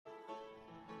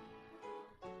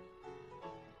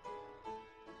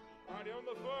on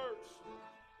the verse.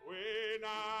 When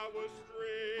I was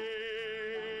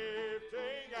drifting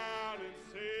out in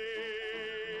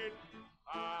sin,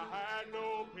 I had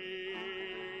no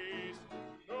peace,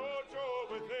 no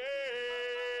joy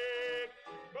within.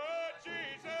 But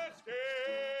Jesus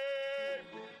came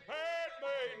and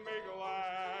made me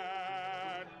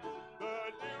glad. The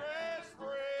dearest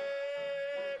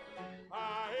friend I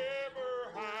ever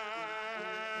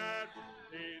had.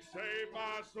 He saved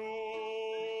my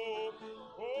soul.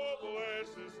 Oh, bless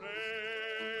His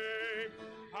name.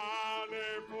 I'll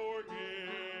never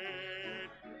forget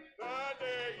the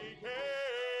day He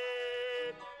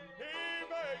came. He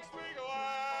makes me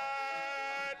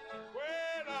glad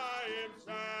when I am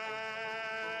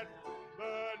sad.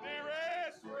 The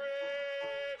dearest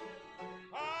friend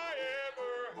I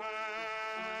ever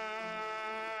had.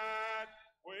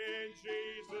 When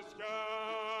Jesus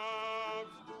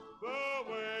comes, the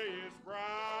way is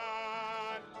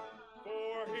bright,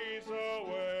 for He's the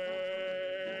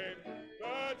way,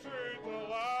 the truth, the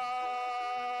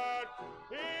light.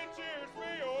 He cheers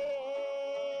me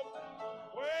on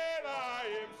when I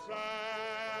am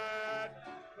sad.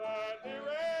 The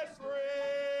dearest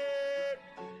friend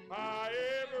I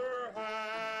ever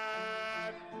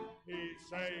had. He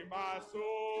saved my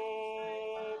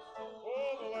soul.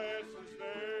 Oh, bless His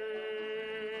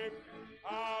name.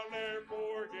 I'll never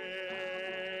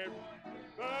forget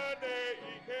the day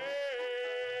He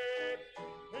came.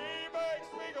 He makes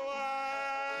me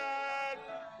glad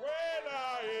when I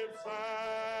am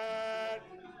sad.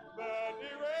 The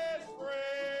dearest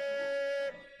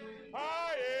friend I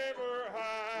ever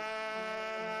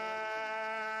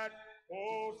had.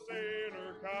 Oh,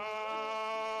 sinner,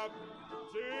 come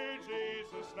to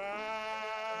Jesus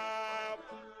now.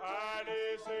 At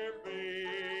His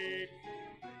feet,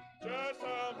 just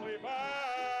humbly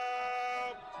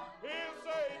bow. He'll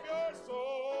save your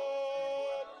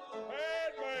soul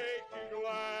and make you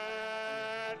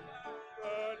glad.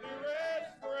 The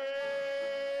dearest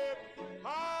friend I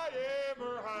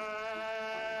ever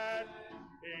had.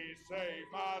 He saved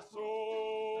my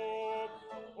soul.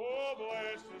 Oh,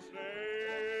 bless His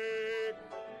name.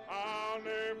 I'll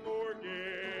never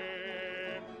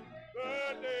forget the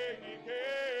day He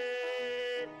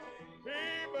came. He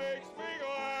makes me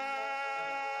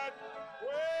glad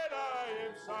when I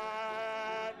am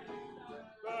sad.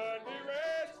 The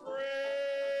dearest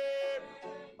friend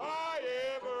I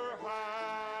ever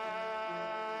had.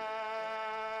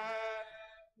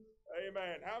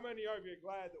 Amen. How many of you are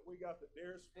glad that we got the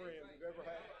dearest friend we've ever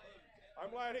had? I'm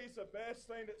glad He's the best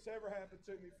thing that's ever happened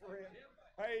to me, friend.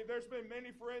 Hey, there's been many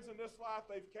friends in this life.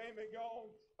 They've came and gone.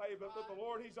 Hey, but the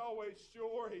Lord, He's always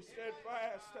sure. He's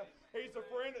steadfast. He's a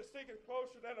friend that's sticking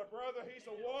closer than a brother. He's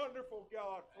a wonderful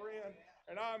God, friend.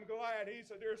 And I'm glad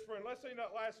He's the dearest friend. Let's sing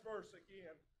that last verse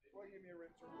again. Well, give me a ring.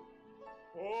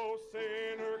 Oh,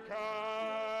 sinner,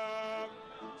 come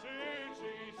to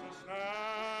Jesus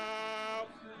now.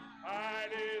 At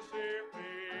His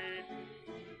feet,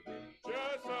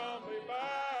 just humbly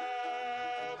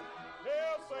bow.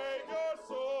 He'll save your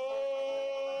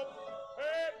soul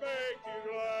and make you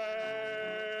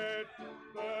glad.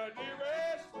 The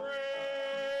dearest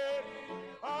friend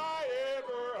I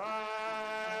ever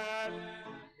had.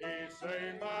 He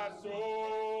saved my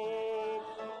soul.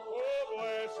 Oh,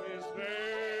 bless His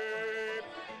name.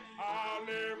 I'll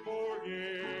never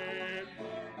forget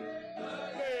the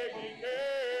day He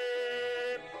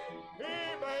came. He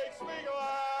makes me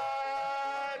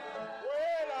glad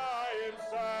when I am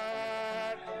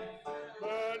sad.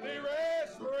 The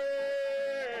dearest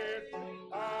friend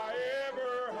I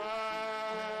ever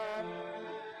had.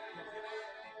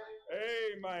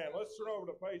 Amen. Let's turn over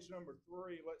to page number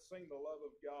 3. Let's sing the love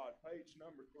of God. Page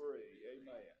number 3.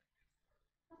 Amen.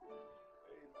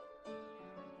 Amen.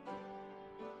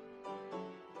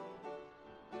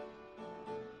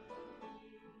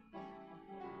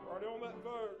 Right on that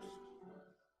verse.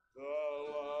 The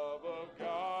love of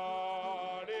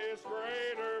God is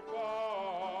greater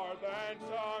far than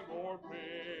tongue or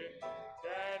pen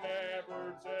can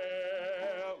ever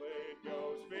tell. It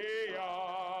goes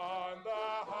beyond the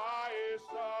highest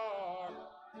star,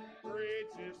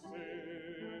 reaches to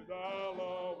the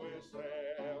lowest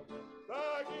hell.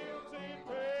 The guilty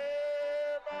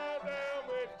pair bound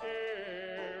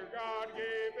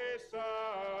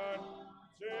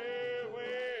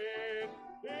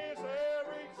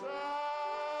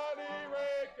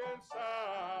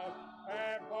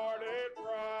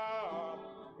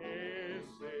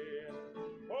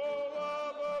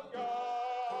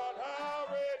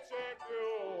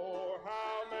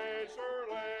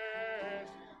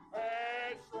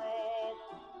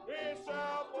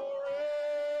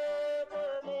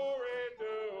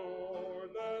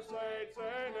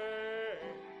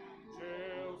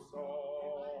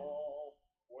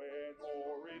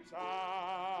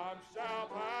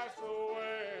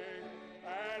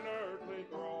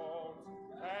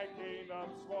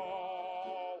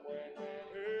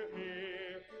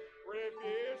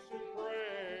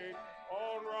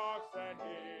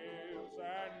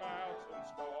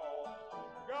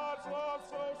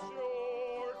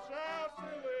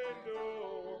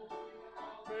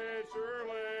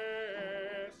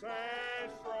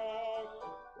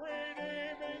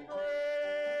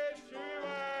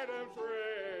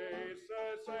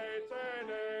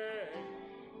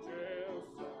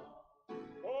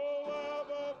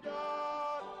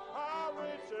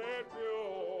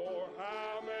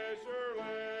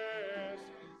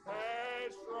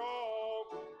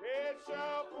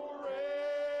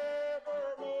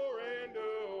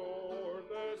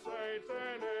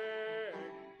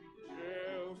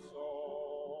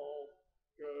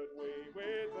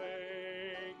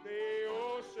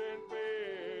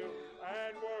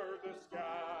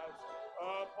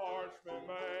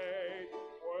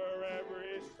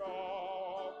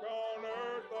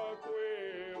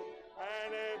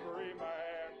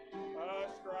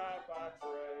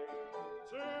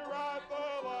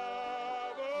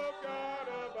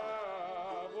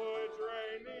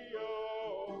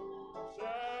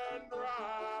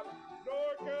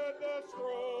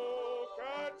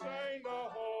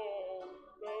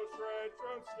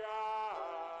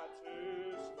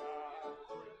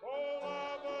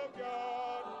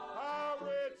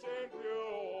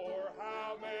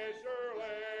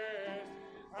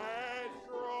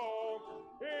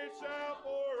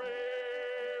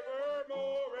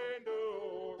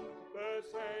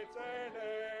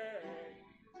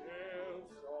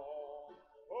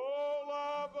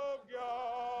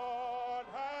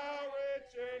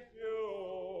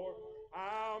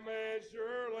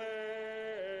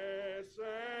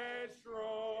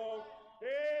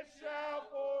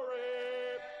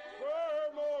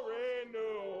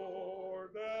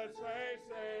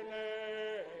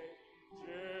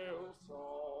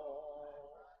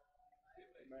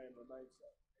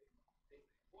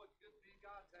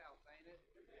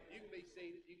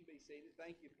seated. You can be seated.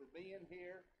 Thank you for being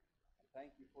here. And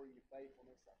thank you for your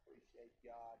faithfulness. I appreciate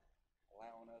God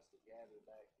allowing us to gather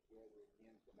back together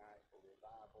again tonight for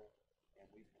revival. And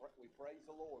we praise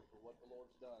the Lord for what the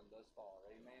Lord's done thus far.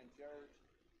 Amen, church.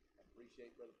 I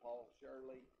appreciate Brother Paul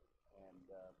Shirley and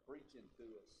preaching to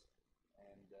us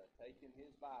and taking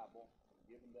his Bible and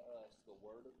giving to us the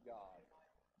Word of God.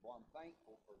 Well, I'm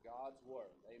thankful for God's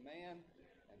Word. Amen.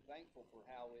 And thankful for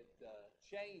how it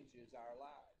changes our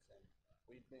lives. And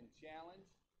we've been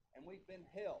challenged and we've been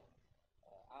helped.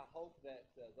 I hope that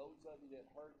those of you that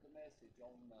heard the message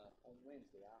on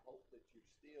Wednesday, I hope that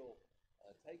you're still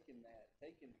taking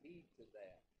heed to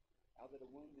that. How that a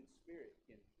wounded spirit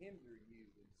can hinder you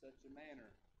in such a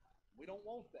manner. We don't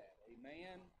want that.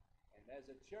 Amen. And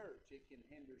as a church, it can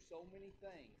hinder so many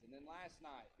things. And then last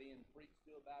night, being preached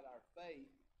to about our faith,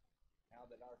 how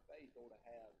that our faith ought to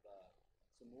have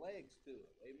some legs to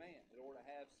it. Amen. It ought to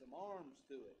have some arms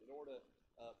to it. It ought to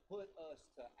put us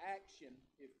to action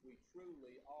if we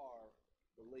truly are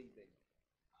believing.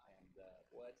 And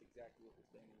well, that's exactly what we're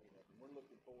standing in. And we're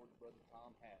looking forward to Brother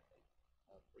Tom Hatley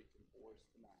preaching for us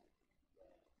tonight.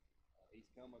 He's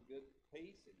come a good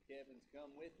piece, and Kevin's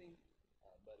come with him.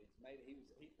 But he's made it.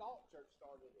 He thought church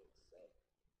started at 7.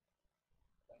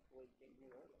 Thankfully, he came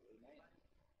here early. Amen.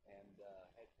 And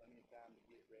had plenty of time to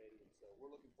get ready. And so we're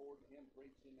looking forward to him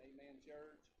preaching. Amen,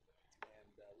 church.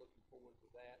 And looking forward to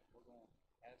that. We're going to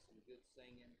have some good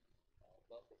singing.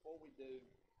 But before we do,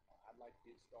 I'd like to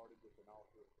get started with an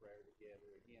altar of prayer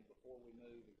together. Again, before we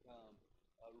move and come,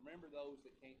 remember those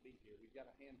that can't be here. We've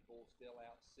got a handful still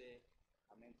out sick.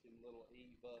 I mentioned little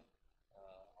Eva.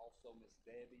 Also Miss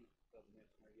Debbie. I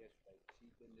mentioned her yesterday.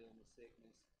 She's been dealing with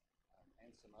sickness.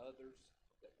 And some others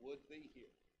that would be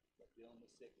here, but dealing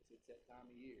with sickness. It's that time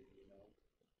of year, you know.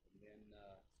 And then,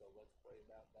 so let's pray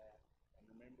about that. And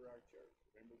remember our church.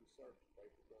 Remember the service. Pray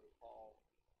for Brother Paul,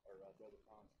 or Brother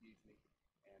Tom, excuse me.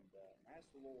 And ask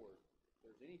the Lord if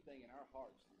there's anything in our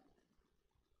hearts tonight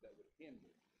that would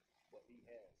hinder what He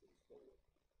has in store.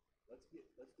 Let's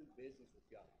do business with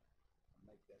God and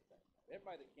make that thing.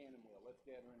 Everybody that can and will, let's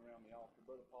gather in around the altar.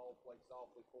 Brother Paul, play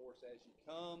softly for us as you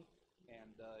come.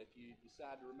 And if you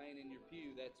decide to remain in your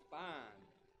pew, that's fine.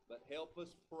 But help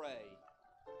us pray.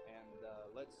 And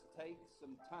let's take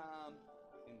some time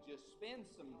and just spend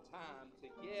some time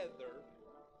together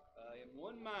in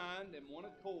one mind and one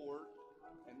accord.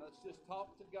 And let's just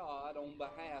talk to God on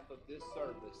behalf of this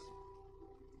service.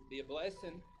 Be a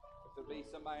blessing if there be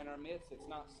somebody in our midst that's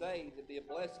not saved. It'd be a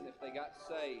blessing if they got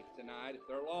saved tonight, if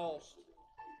they're lost.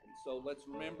 And so let's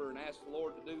remember and ask the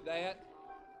Lord to do that.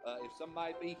 If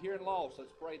somebody be here and lost,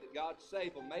 let's pray that God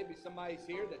save them. Maybe somebody's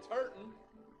here that's hurting.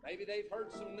 Maybe they've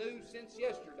heard some news since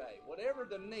yesterday. Whatever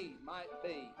the need might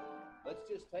be, let's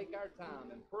just take our time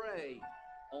and pray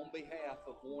on behalf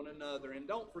of one another. And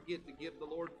don't forget to give the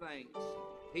Lord thanks.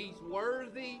 He's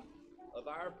worthy of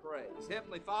our praise.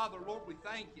 Heavenly Father, Lord, we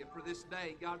thank you for this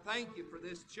day. God, thank you for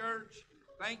this church.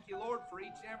 Thank you, Lord, for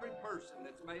each and every person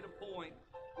that's made a point,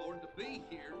 Lord, to be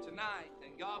here tonight.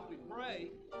 And God, we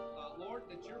pray, Lord,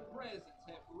 that your presence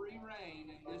have free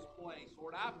reign in this place.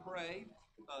 Lord, I pray,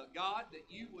 God, that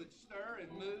you would stir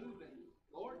and move, and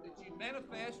Lord, that you'd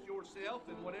manifest yourself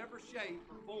in whatever shape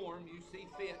or form you see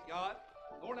fit, God.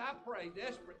 Lord, I pray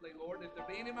desperately, Lord, if there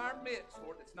be any in our midst,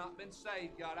 Lord, that's not been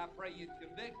saved, God, I pray you'd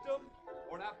convict them.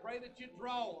 Lord, I pray that you'd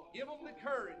draw them. Give them the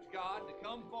courage, God, to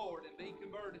come forward and be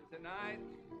converted tonight.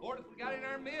 Lord, if we got in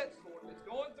our midst, Lord, that's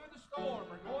going through the storm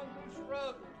or going through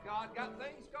struggles, God, got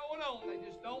things going on, they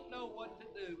just don't know what to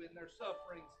do in their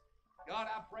sufferings. God,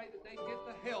 I pray that they get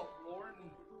the help, Lord,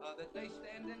 and that they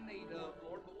stand in need of,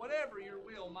 Lord. But whatever your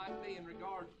will might be in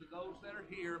regards to those that are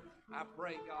here, I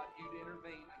pray, God, you'd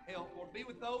intervene and help. Lord, be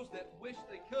with those that wish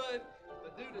they could,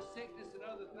 but due to sickness and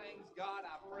other things, God,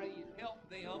 I pray you'd help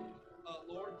them,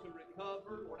 Lord, to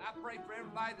recover. Lord, I pray for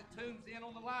everybody that tunes in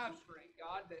on the live stream,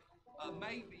 God, that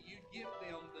maybe you'd give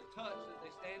them the touch that they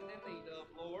stand in need of,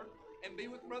 Lord. And be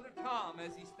with Brother Tom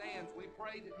as he stands. We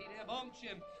pray that he'd have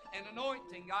unction and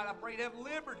anointing. God, I pray he'd have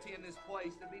liberty in this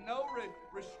place. There'd be no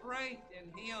restraint in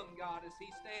him, God, as he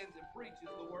stands and preaches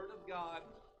the word of God.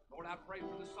 Lord, I pray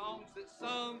for the songs that's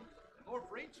sung. And Lord,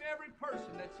 for each and every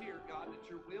person that's here, God, that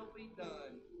your will be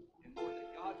done. And Lord,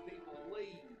 that God's people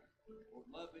lead. Lord,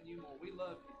 loving you more. We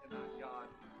love you tonight, God.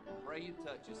 I pray you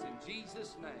touch us. In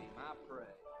Jesus' name, I pray.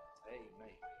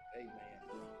 Amen.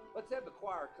 Amen. Let's have the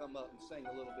choir come up and sing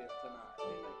a little bit tonight.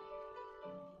 Amen.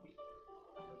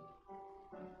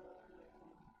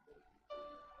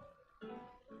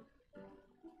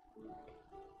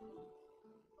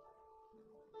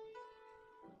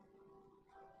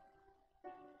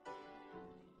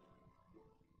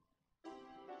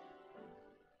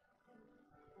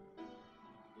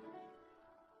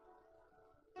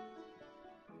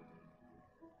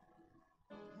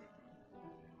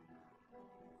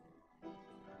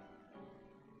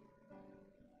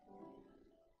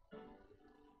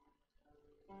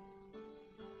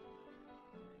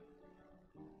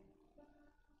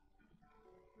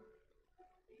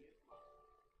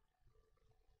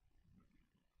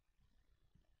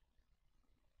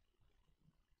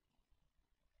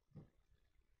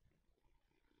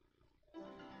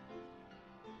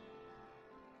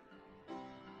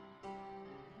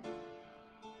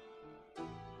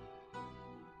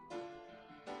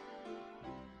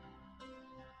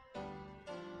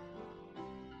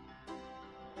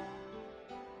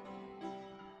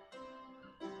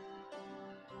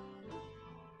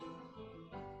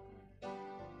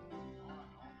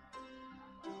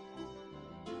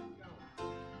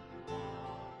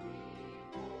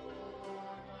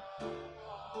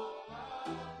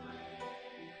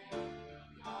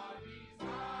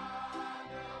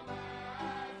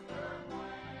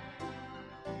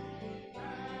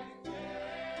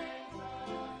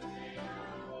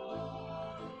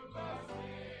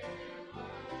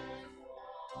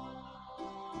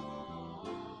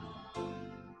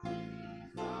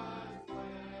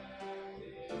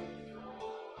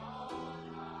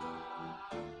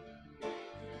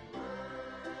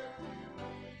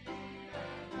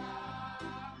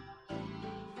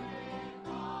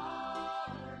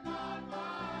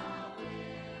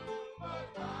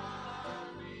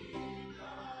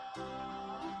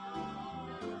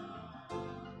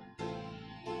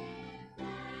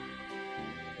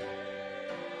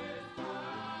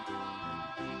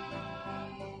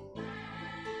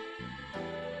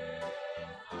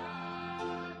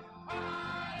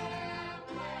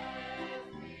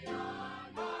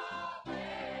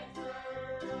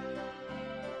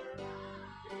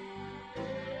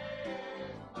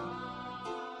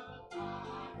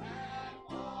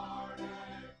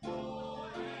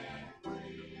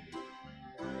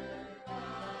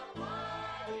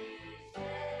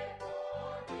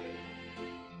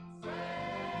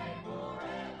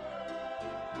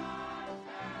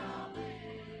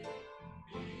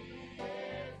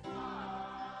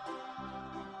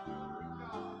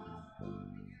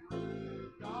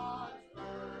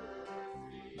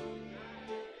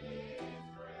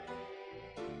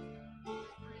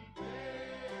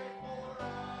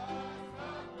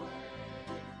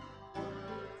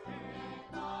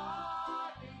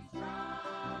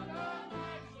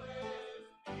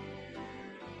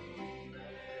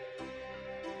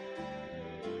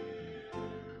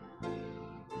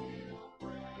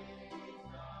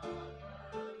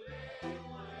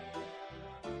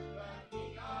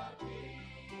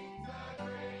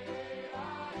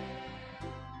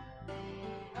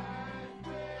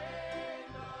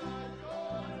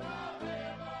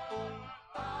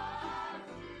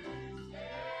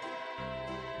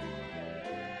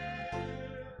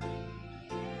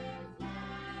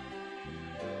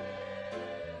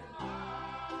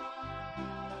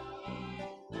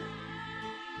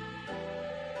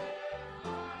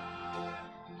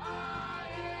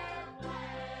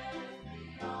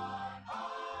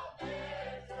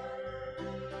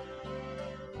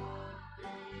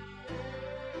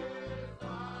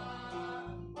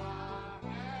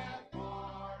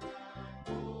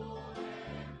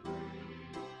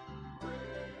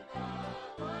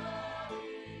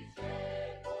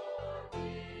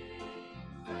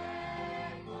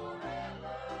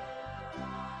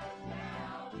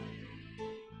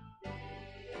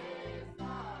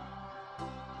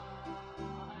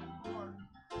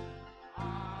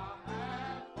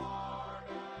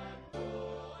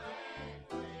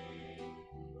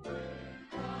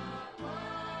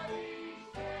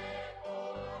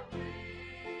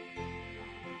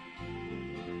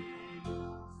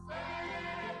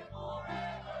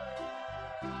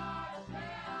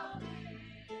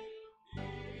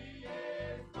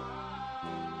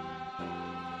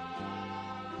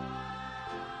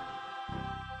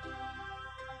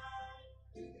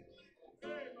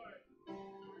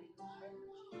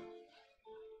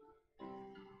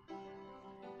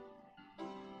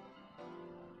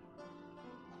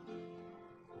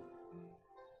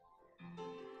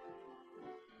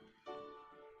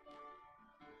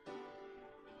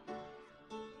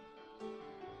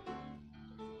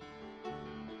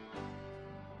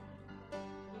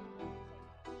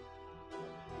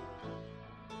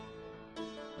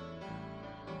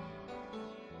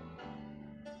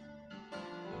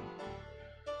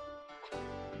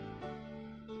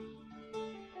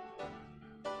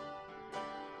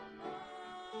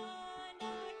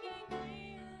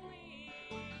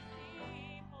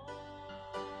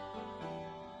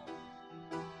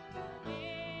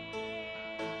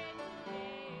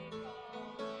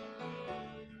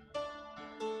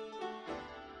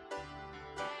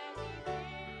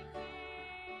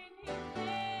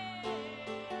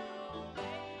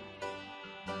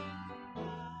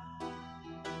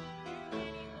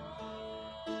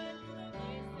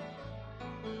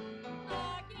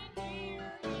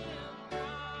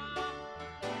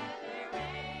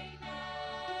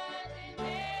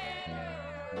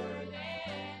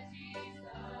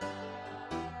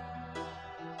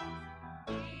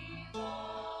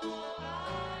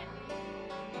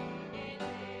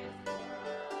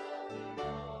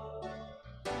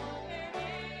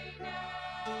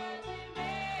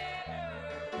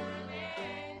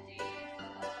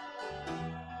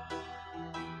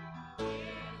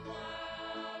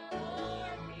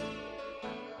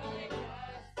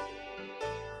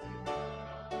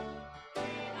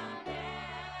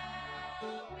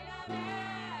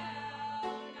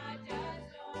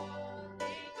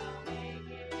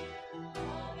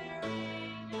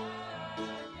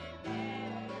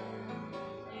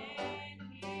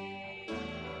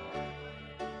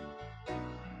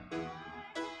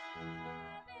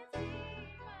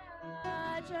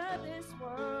 Of this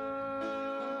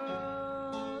world,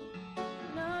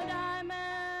 no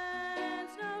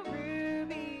diamonds, no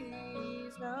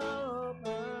rubies, no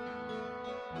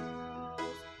pearls.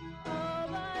 Oh,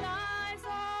 but I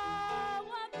saw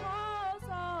what Paul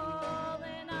saw,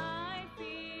 and I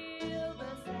feel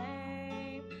the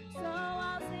same. So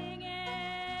I'll sing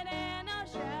it and I'll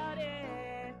shout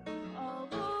it. Oh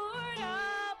Lord,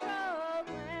 I'll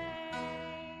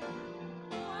proclaim.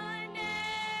 One day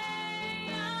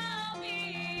I'll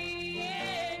be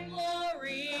in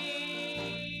glory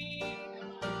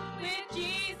with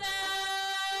Jesus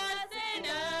and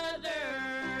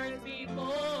others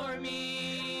before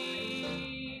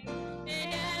me.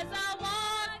 And as I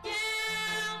walk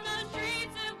down the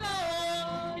streets of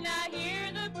gold and I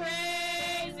hear the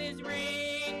praises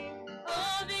ring,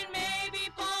 oh, then maybe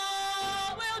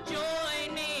Paul will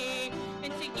join me,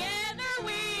 and together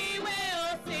we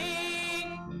will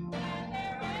sing. And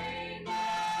there ain't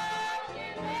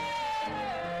nothing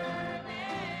better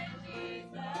than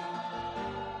Jesus.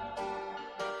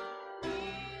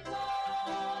 He's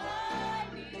all I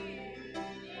need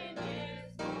in this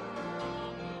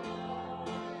world below.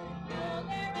 No,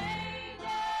 there ain't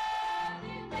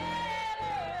nothing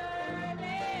better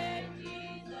than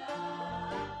Jesus.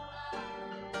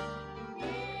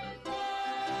 His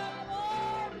love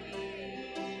for me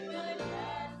but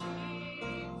just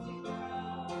seems to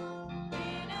grow.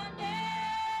 When I'm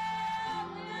down,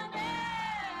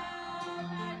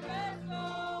 I just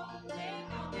don't think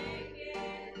I'll make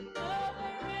it. No,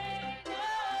 there ain't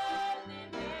nothing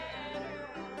better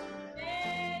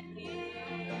than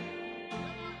Him.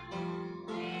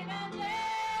 When I'm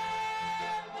down,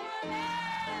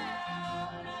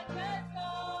 I just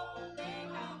don't think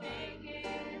I'll make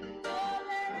it. No,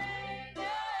 there ain't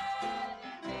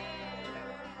nothing better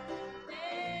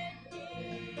than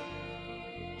Him.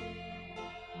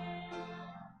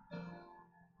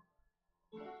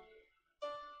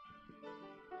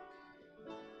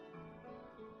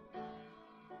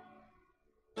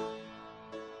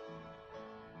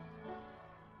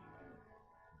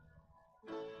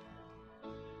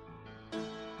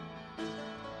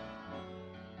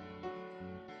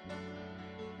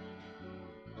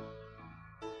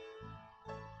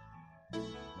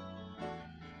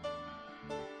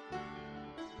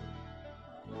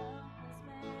 Helpless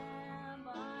man,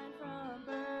 blind from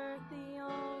birth, the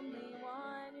only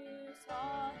one who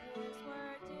saw his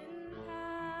work didn't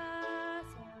pass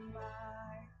him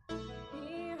by.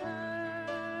 He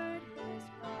heard his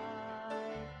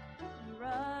cry. He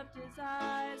rubbed his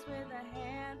eyes with a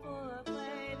handful of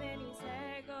clay. Then he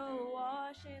said, "Go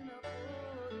wash in the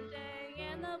pool today."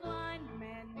 And the blind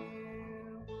man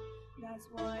knew that's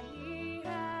what he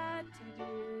had to do.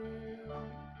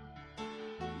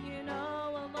 You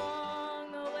know,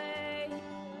 along the way he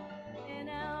couldn't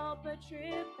help but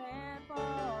trip and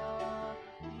fall.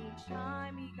 Each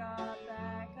time he got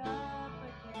back up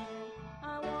again,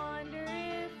 I wonder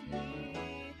if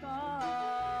he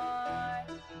thought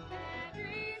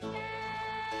every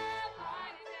step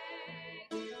I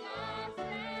take is a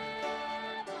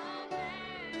step of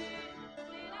faith.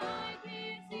 When I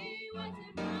can't see what's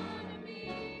in front of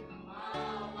me,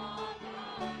 I'll walk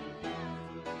on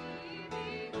just believe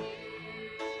He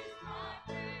hears my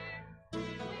prayer.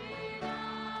 And when I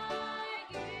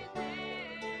get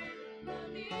there, the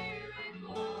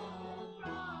miracle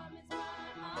promised by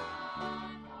my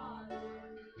Father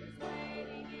is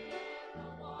waiting in the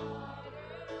water.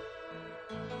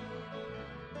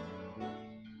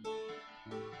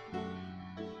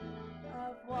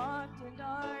 I've walked in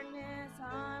darkness,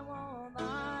 I won't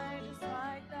lie, just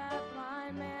like that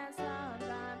blind man.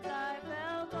 Sometimes I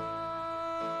felt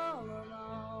all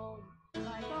alone,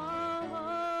 like all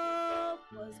hope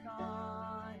was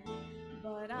gone.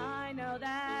 But I know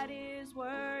that His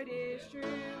word is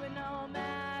true, and no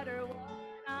matter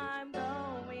what I'm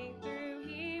going through,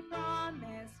 He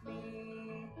promised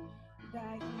me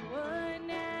that He would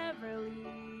never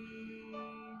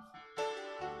leave.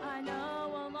 I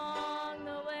know along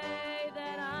the way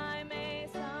that I may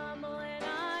stumble and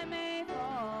I may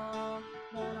fall,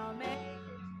 but I'll make it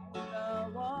to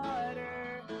the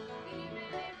water, even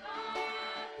if I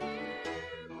have to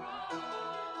crawl.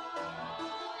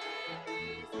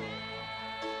 Every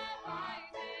step I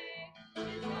take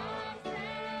is a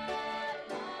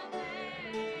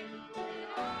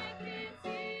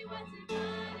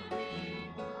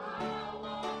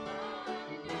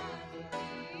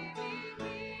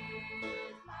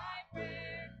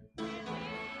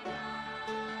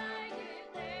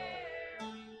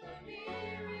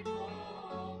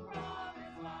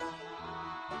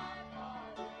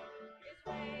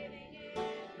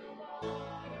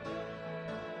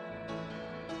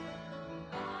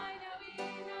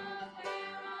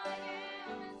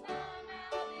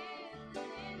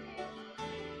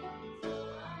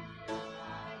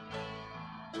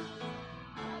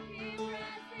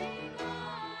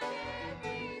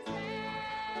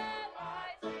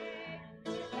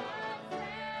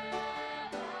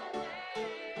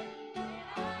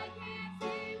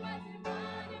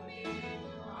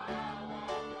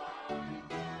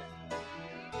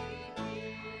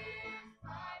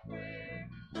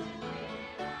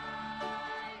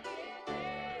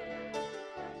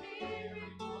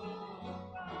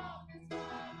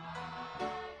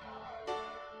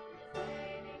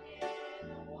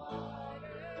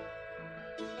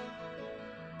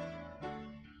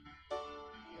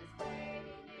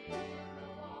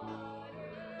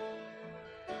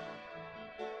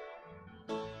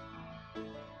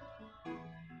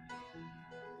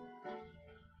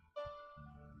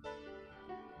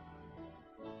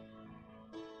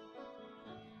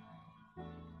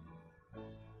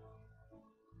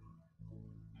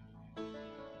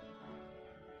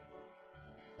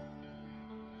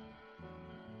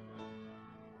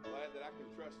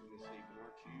trusting this evening,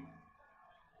 aren't you?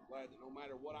 I'm glad that no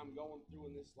matter what I'm going through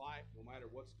in this life, no matter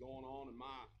what's going on in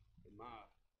my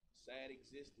sad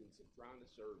existence of trying to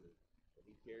serve Him, that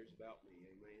He cares about me.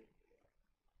 Amen.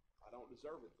 I don't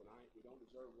deserve it tonight. We don't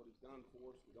deserve what He's done for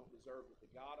us. We don't deserve it.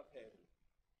 The God of heaven,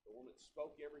 the one that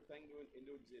spoke everything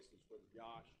into existence, Brother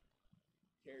Josh,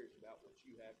 cares about what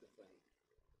you have to think.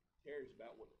 Cares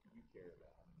about what you care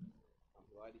about. I'm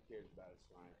glad He cares about us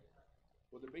tonight.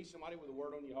 Will there be somebody with a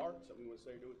word on your heart? Something you want to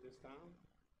say or do at this time?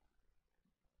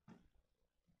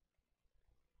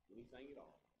 Anything at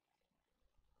all?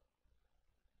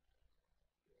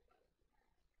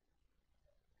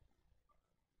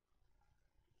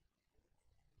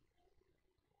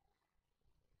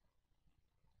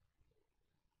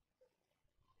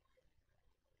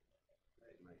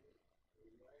 Amen.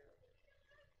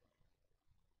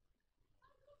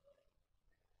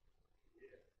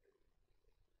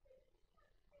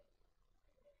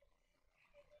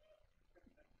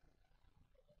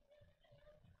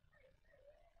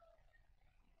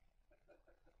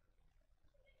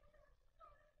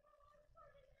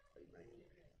 Amen.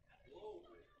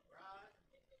 Glory. Right?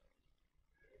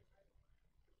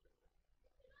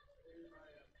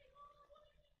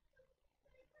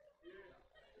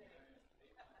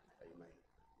 Amen.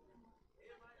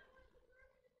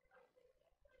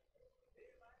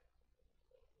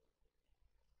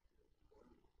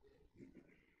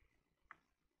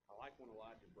 I like when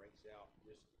Elijah breaks out.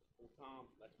 Just, well, Tom,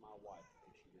 that's my wife,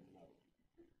 in case you didn't know.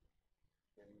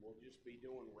 And we'll just be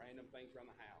doing random things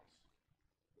around the house.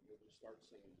 And we'll just start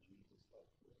singing Jesus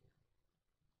Loves Me.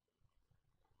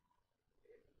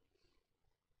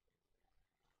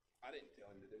 I didn't tell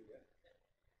him to do that.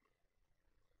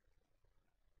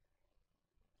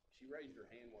 She raised her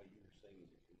hand while you were singing,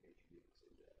 just in case you didn't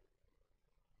see that.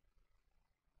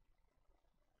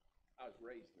 I was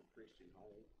raised in a Christian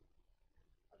home.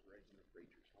 I was raised in a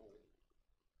preacher's home.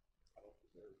 I don't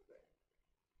deserve that.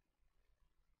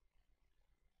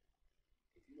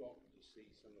 If you all could just see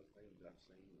some of the things I've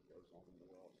seen that goes on in the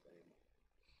Ross family.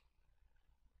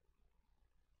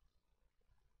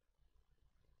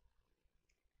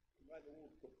 I'm glad the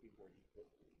Lord put me where He put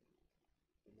me.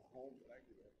 In the home that I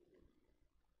grew up in.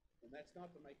 And that's not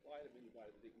to make light of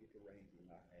anybody that didn't get the raising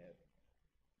I had.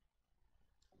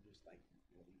 I'm just thankful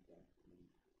for what He's done for me.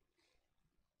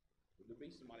 Would there be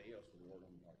somebody else with a word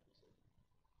on the heart this evening?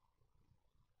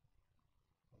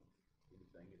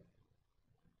 Anything at all?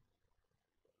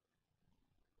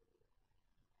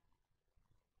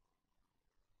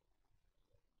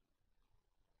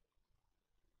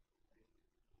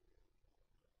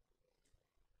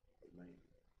 Amen.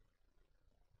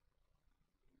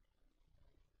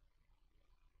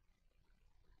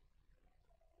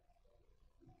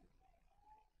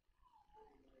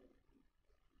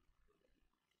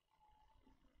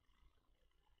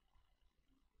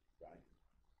 Right?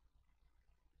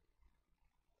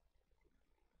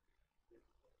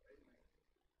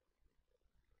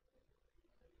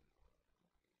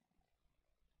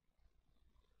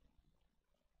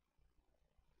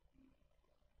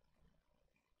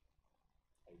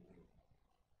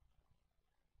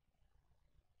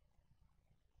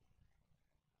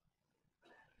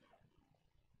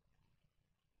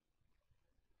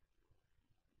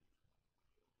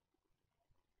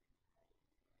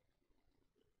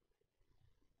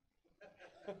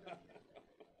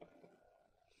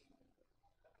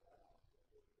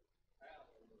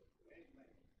 Amen.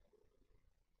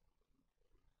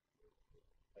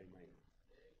 Amen.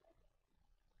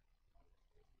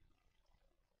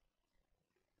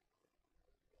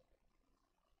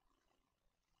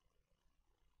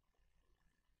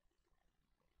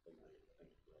 Amen.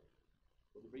 Thank you, brother.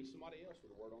 Will there be somebody else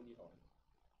with a word on your heart?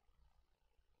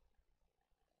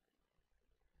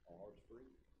 All hearts free.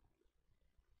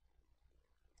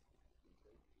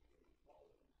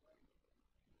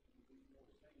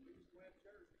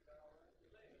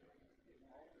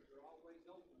 Altars are always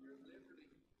open. You're at liberty.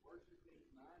 Worship is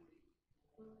 90.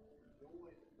 Joy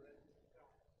in the presence of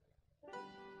God.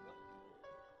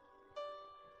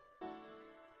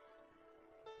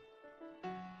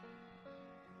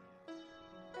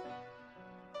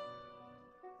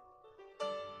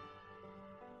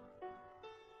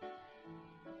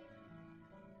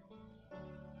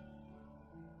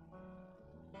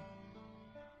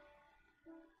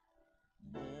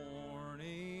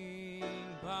 Morning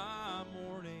by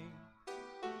morning,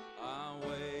 I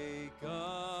wake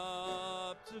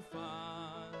up to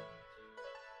find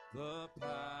the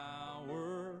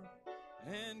power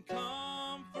and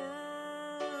comfort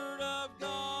of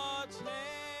God's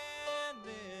hand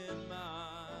in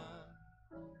mine.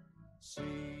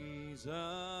 Season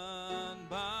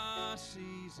by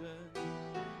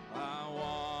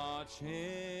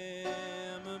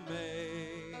Him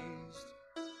amazed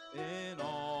in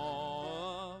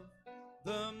awe of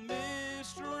the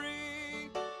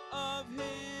mystery of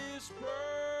His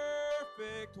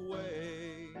perfect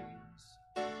ways.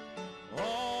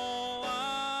 All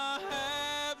I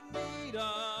have need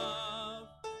of,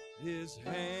 His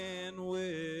hand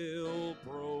will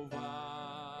provide.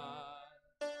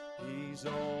 He's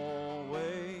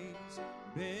always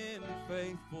been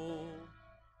faithful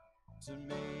to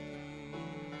me.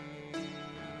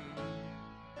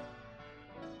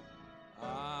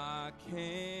 I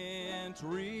can't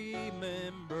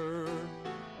remember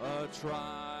a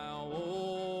trial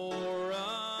or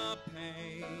a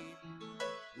pain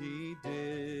He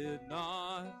did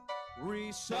not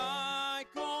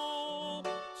recycle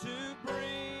to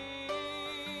bring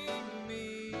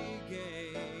me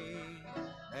gain,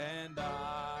 and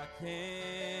I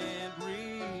can't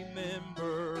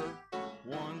remember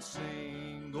one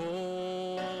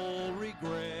single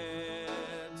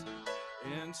regret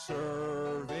in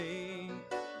serving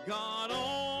God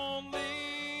only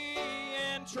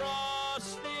and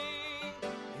trusting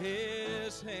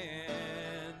His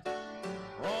hand.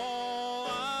 All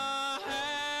I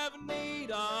have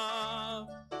need of,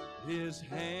 His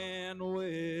hand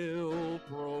will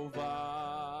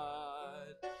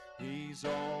provide. He's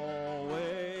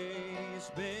always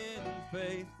been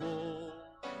faithful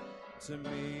to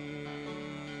me.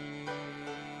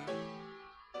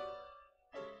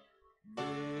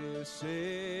 This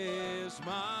is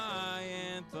my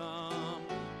anthem,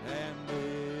 and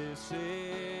this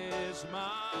is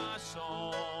my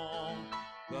song,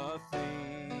 the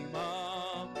theme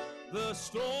of the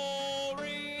stories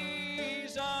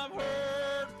I've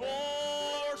heard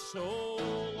for so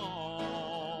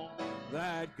long,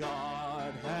 that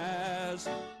God has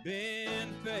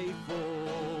been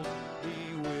faithful,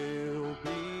 He will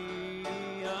be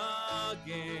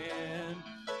again.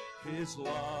 His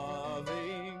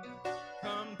loving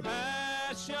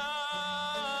compassion,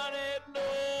 it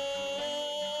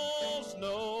knows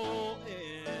no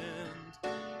end.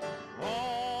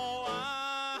 All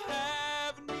I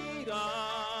have need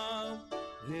of,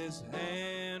 His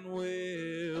hand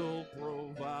will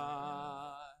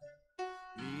provide.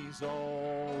 He's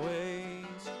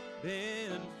always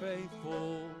been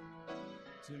faithful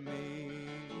to me.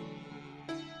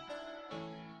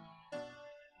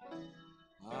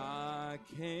 I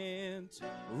can't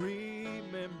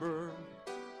remember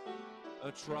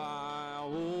a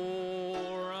trial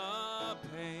or a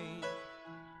pain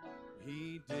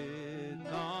He did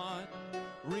not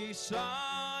recycle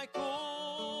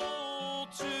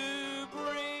to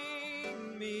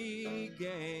bring me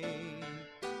gain,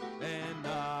 and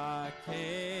I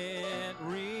can't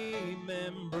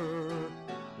remember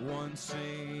one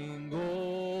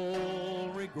single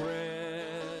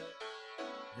regret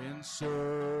in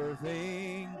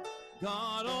serving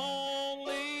God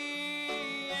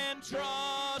only and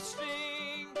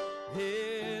trusting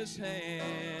His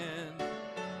hand.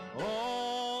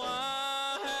 All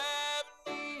I have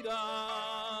need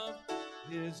of,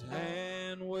 His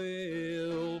hand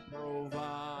will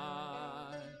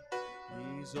provide.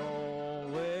 He's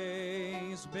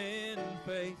always been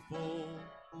faithful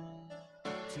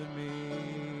to me.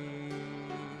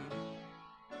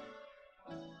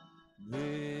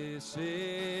 This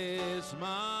is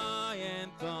my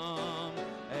anthem,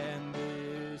 and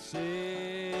this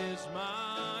is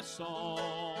my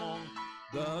song,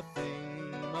 the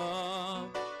theme of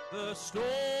the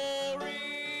stories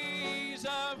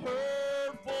I've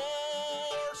heard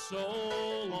for so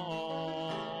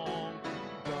long.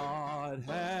 God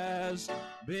has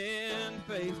been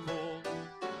faithful,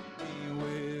 He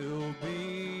will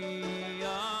be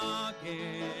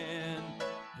again.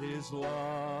 His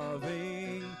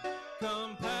loving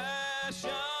compassion,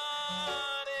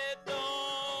 it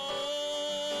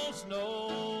knows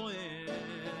no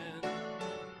end.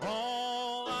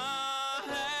 All I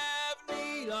have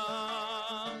need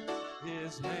of,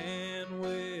 His hand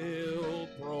will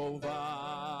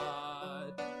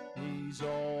provide. He's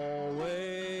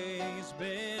always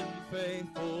been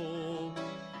faithful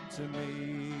to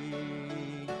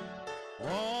me.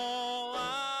 All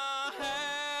I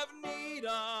have need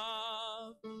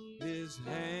of, His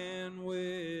hand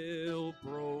will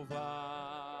provide.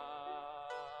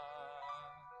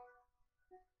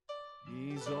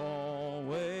 He's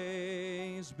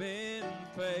always been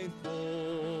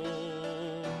faithful.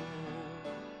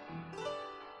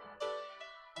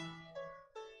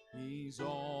 He's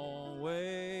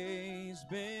always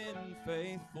been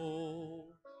faithful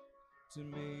to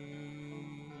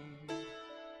me.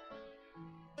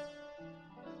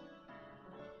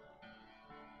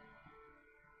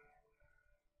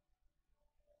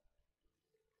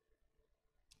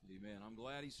 Amen. I'm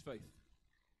glad He's faithful.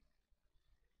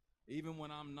 Even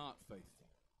when I'm not faithful.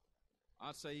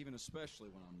 I'd say even especially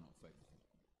when I'm not faithful.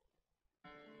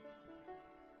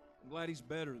 I'm glad He's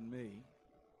better than me,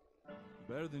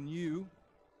 better than you.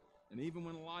 And even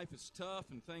when life is tough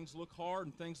and things look hard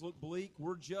and things look bleak,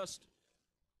 we're just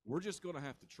going to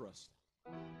have to trust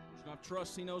Him. We're just going to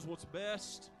trust He knows what's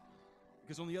best,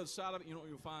 because on the other side of it, you know what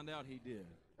you'll find out? He did.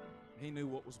 He knew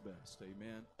what was best.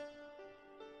 Amen.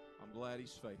 I'm glad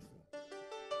He's faithful.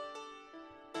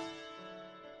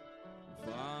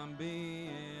 If I'm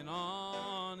being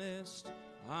honest,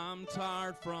 I'm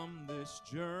tired from this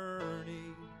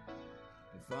journey.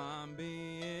 If I'm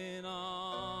being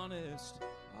honest,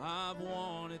 I've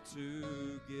wanted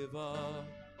to give up.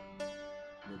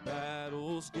 The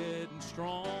battle's getting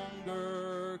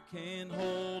stronger, can't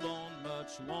hold on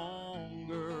much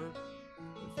longer.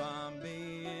 If I'm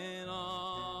being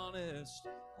honest,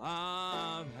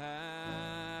 I've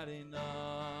had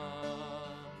enough.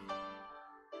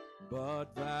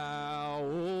 But Thou,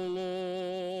 O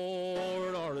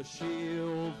Lord, art a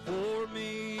shield for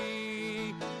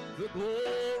me, the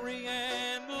glory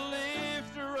and the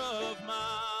lifter of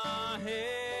my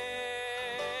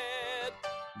head.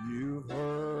 You've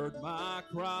heard my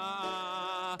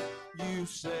cry, you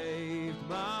saved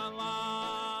my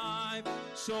life,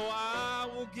 so I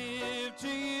will give to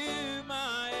you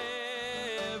my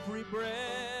every breath.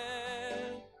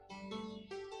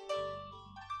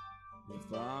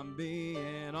 If I'm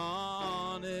being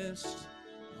honest,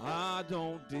 I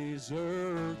don't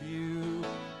deserve you.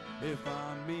 If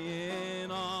I'm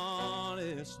being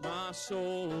honest, my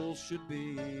soul should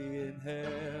be in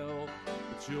hell.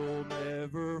 But you'll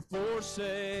never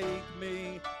forsake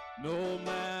me, no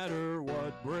matter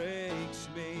what breaks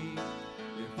me.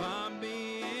 If I'm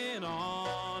being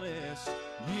honest,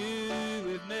 you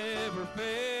have never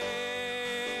failed.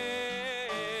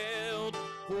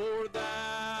 For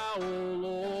Thou, O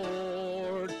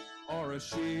Lord, are a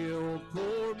shield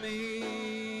for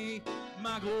me,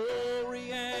 my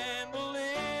glory and the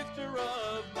lifter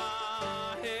of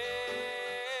my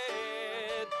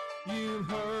head. You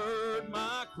heard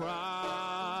my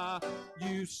cry,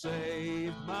 you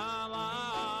saved my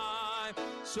life,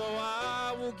 so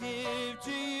I will give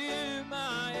to you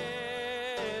my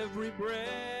every breath.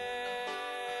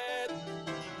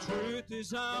 Truth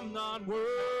is, I'm not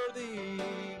worthy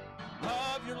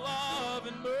of your love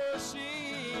and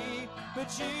mercy,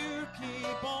 but you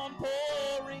keep on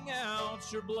pouring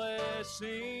out your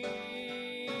blessings.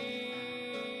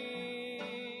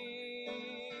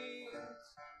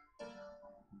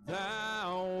 Thou,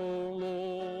 O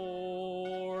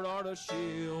Lord, art a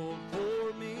shield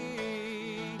for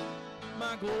me,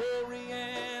 my glory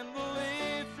and the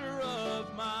lifter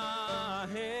of my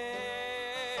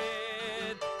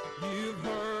head. You've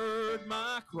heard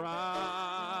my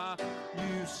cry,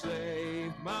 you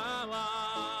saved my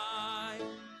life,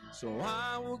 so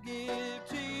I will give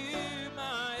to you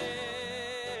my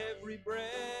every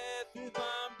breath. If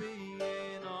I'm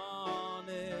being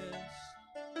honest,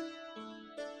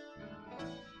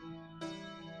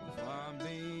 if I'm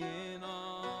being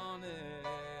honest.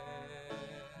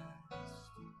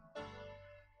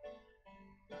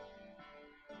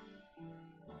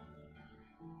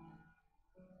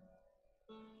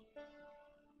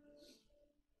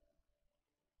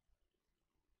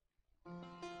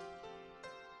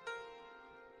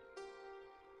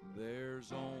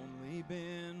 There's only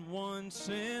been one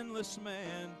sinless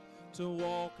man to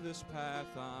walk this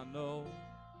path I know,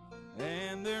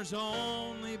 and there's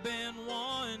only been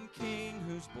one King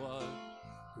whose blood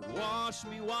could wash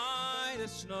me white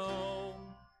as snow.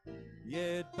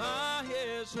 Yet by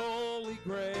His holy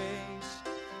grace,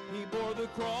 He bore the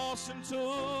cross and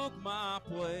took my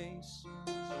place,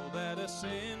 so that a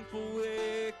sinful,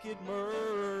 wicked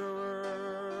murderer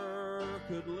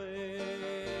could live.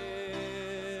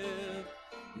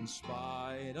 In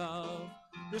spite of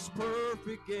this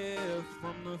perfect gift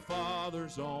from the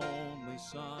Father's only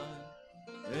Son,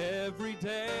 every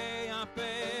day I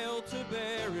fail to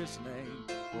bear His name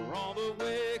for all the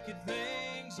wicked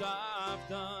things I've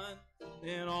done.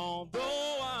 And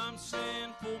although I'm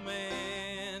sinful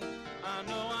man, I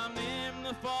know I'm in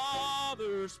the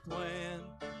Father's plan,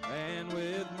 and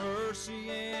with mercy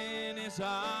in His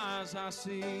eyes I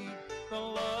see the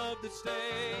love that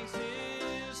stays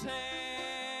His hand.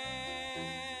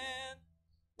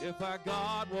 If I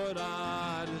got what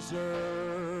I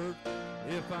deserved,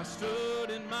 if I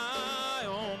stood in my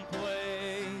own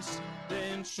place,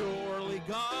 then surely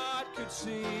God could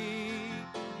see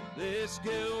this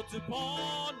guilt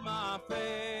upon my face.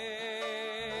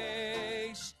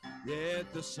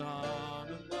 Yet the Son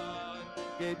of God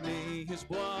gave me his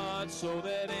blood so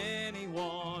that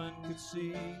anyone could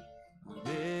see I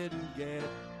didn't get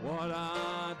what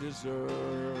I deserved.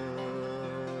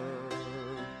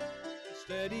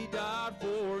 Instead, he died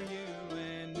for you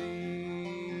and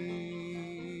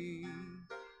me.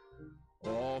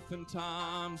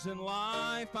 Oftentimes in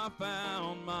life I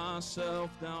found myself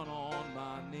down on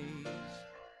my knees,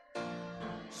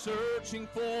 searching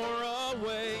for a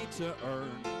way to earn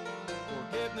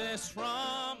forgiveness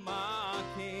from my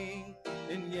King.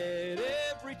 And yet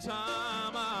every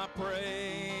time I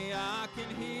pray, I can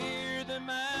hear the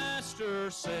Master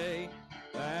say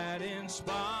that in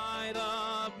spite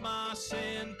of my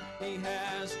sin, he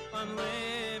has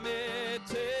unlimited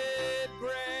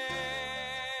grace.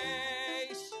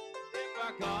 If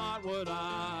I got what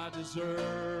I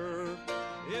deserve,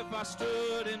 if I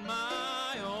stood in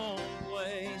my own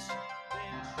place,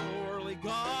 then surely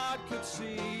God could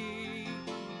see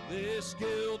this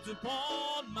guilt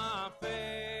upon my face.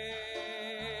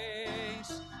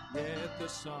 Yet the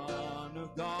Son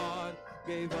of God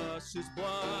gave us his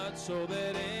blood so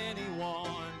that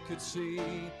anyone could see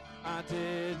I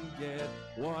didn't get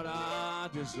what I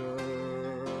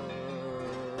deserved.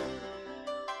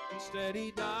 Instead,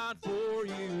 he died for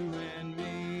you and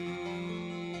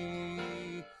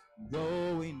me.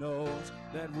 Though he knows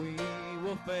that we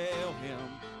will fail him,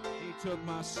 he took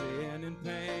my sin and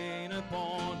pain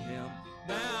upon him.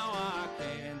 Now I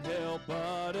can't help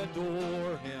but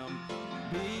adore him,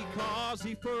 because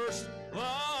he first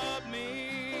loved me.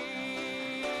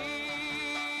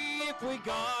 If we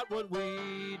got what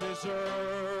we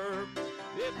deserve,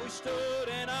 if we stood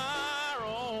in our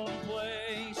own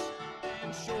place,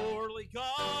 then surely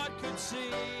God could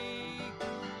see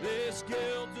this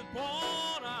guilt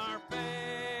upon our face.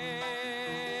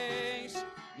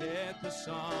 Yet the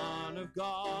Son of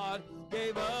God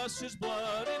gave us his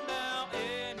blood, and now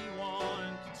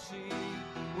anyone can see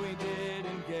we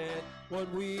didn't get what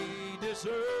we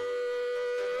deserve.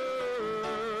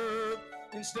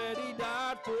 Instead, he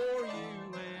died for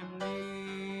you and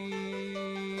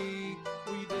me.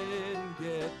 We didn't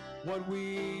get what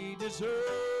we deserve.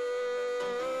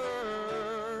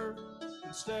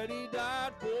 Instead, he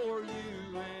died for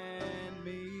you and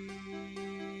me.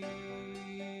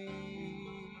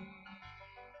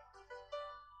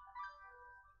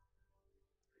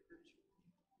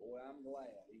 Boy, I'm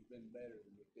glad he's been better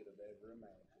than we could have ever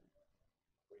imagined.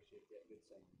 Appreciate that good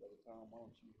singing. Brother Tom, why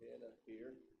don't you head up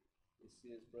here? This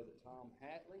is Brother Tom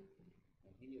Hatley,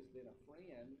 and he has been a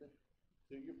friend to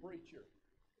your preacher,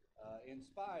 in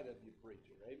spite of your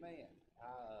preacher. Amen.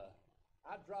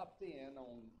 I dropped in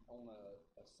on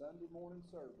a Sunday morning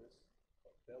service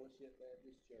at Fellowship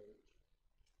Baptist Church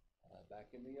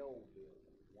back in the old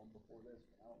building, one before this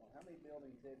one. I don't know, how many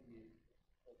buildings have you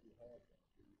had?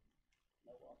 Do you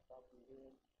know off the top of your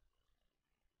head?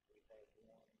 We've had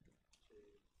 1, 2,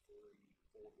 3,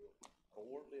 4 buildings.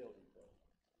 4 buildings, brother.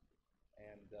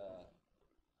 And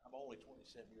I'm only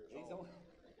 27 years he's old. on.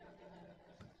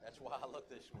 That's why I look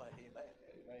this way. Amen.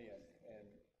 Amen. And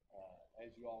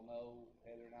as you all know,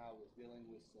 Heather and I was dealing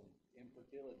with some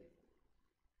infertility.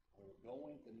 We were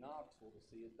going to Knoxville to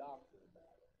see a doctor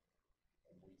about it.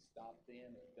 And we stopped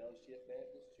in at Fellowship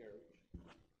Baptist Church.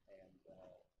 And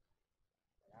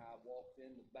I walked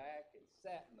in the back and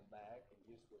sat in the back and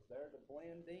just was there to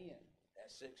blend in.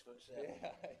 That's 6'7".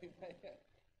 Yeah, amen.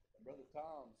 And Brother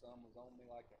Tom's son was on me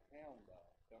like a hound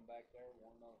dog. Come back there,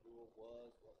 want to know who it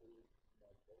was, what he was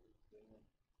doing.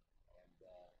 And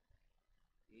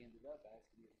he ended up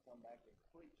asking me to come back and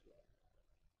preach that.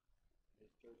 His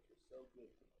church was so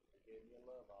good to me. They gave me a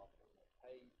love offering that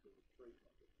paid for the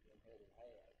treatment that me and Heather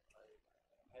had. I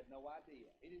had no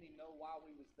idea. He didn't even know why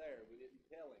we was there. We didn't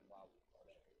tell him why we were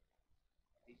there.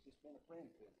 He's just been a friend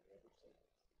to me ever since.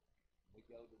 We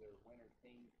go to their winter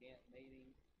team camp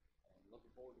meeting, and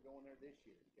looking forward to going there this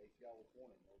year. In case y'all was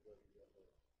wondering, those of you that were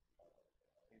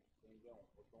interested in going,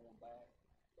 we're going back.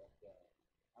 But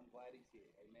I'm glad he's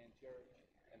here. Amen, church.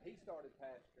 And he started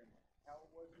pastoring. How old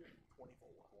was you?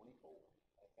 24. 24.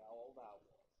 That's how old I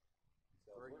was.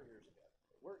 So 3 years ago.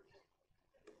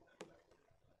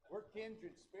 We're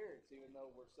kindred spirits, even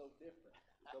though we're so different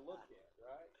to look at,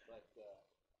 right? But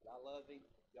I love him.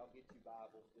 Y'all get your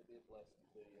Bibles. It'll be a blessing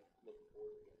to you. Looking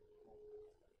forward to it.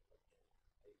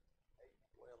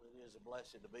 Well, it is a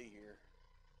blessing to be here.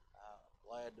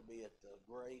 Glad to be at the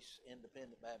Grace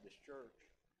Independent Baptist Church.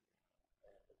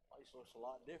 And the place looks a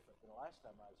lot different than the last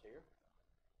time I was here.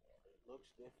 And it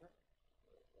looks different.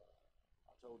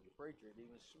 I told your preacher it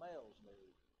even smells new.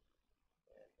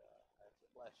 And that's a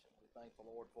blessing. We thank the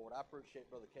Lord for it. I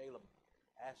appreciate Brother Caleb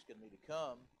asking me to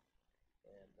come.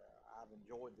 And I've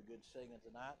enjoyed the good singing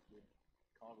tonight, good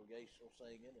congregational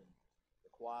singing and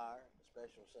the choir and the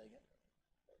special singing.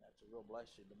 And that's a real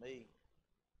blessing to me.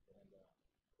 And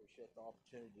appreciate the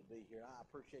opportunity to be here. I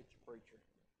appreciate your preacher.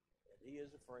 And he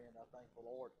is a friend. I thank the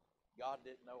Lord. God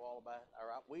didn't know all about,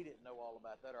 or we didn't know all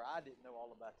about that, or I didn't know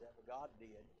all about that, but God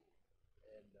did.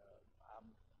 And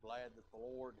I'm glad that the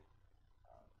Lord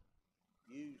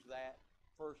used that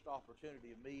first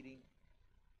opportunity of meeting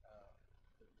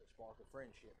to spark a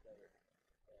friendship there.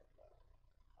 And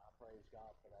I praise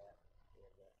God for that.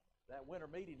 And that winter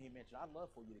meeting he mentioned, I'd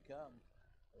love for you to come,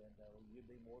 and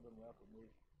you'd be more than welcome.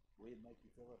 We'd make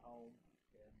you feel at home,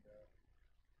 and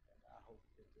I hope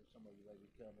that some of you maybe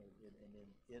come in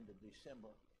into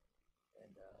December.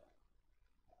 And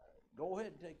go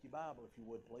ahead and take your Bible, if you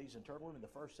would, please, and turn with me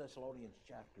to 1 Thessalonians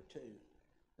chapter 2.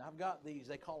 Now, I've got these,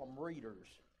 they call them readers.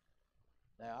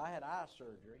 Now, I had eye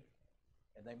surgery,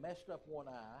 and they messed up one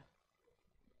eye.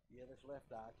 Yeah, this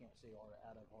left eye I can't see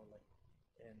out of hardly.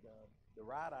 And the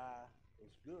right eye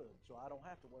is good, so I don't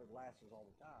have to wear glasses all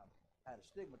the time. I had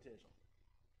astigmatism.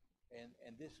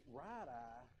 And this right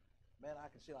eye, man,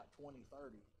 I can see like 20,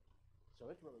 30.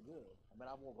 So it's really good. I mean,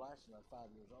 I wore glasses when I was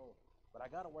 5 years old. But I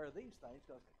got to wear these things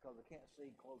because I can't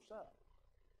see close up.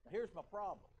 Now, here's my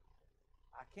problem.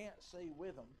 I can't see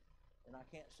with them, and I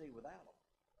can't see without them.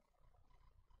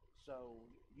 So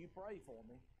you pray for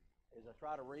me as I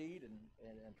try to read and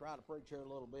try to preach here a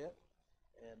little bit.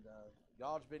 And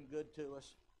God's been good to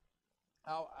us.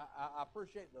 I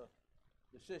appreciate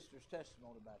the sister's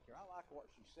testimony back here. I like what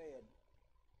she said.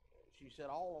 She said,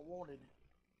 all I wanted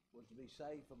was to be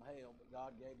saved from hell, but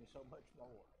God gave me so much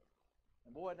more.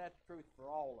 And boy, that's the truth for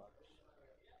all of us.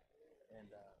 And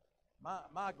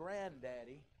my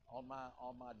granddaddy on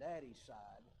my daddy's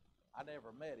side, I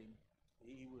never met him.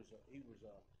 He was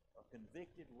a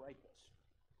convicted rapist,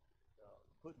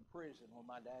 put in prison when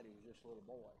my daddy was just a little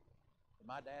boy. And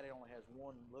my daddy only has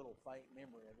one little faint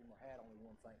memory of him, or had only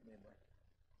one faint memory.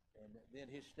 And then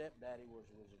his stepdaddy was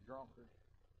a drunkard.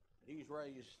 He's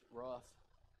raised rough.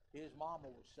 His mama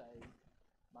was saved.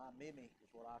 My Mimi is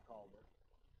what I called her.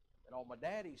 And on my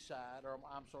daddy's side, or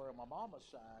I'm sorry, on my mama's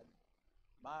side,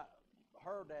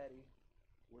 her daddy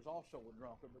was also a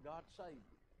drunkard, but God saved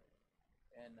him.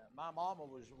 And my mama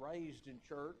was raised in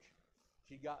church.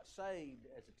 She got saved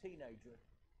as a teenager.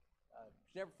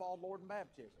 She never followed Lord in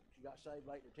baptism. She got saved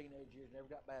late in her teenage years, never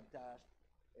got baptized,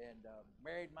 and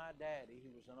married my daddy,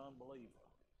 who was an unbeliever.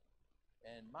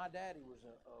 And my daddy was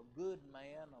a good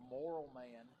man, a moral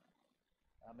man.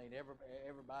 I mean,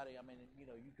 everybody, I mean, you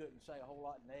know, you couldn't say a whole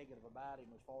lot negative about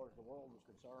him as far as the world was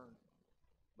concerned,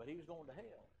 but he was going to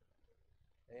hell.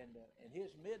 And in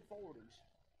his mid-40s,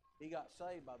 he got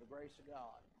saved by the grace of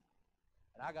God.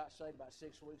 And I got saved about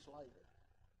 6 weeks later.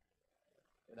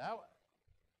 And I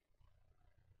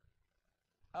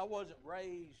wasn't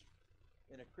raised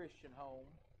in a Christian home.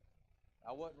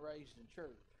 I wasn't raised in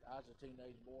church. I was a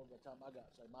teenage boy by the time I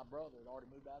got saved. My brother had already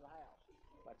moved out of the house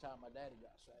by the time my daddy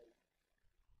got saved.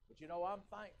 But you know, I'm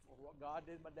thankful for what God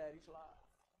did in my daddy's life.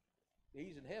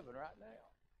 He's in heaven right now.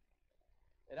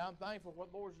 And I'm thankful for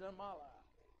what the Lord's done in my life.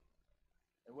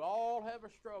 And we all have our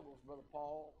struggles, Brother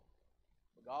Paul,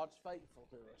 but God's faithful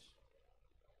to us.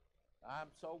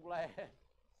 I'm so glad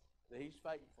that He's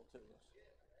faithful to us.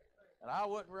 And I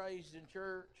wasn't raised in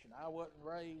church, and I wasn't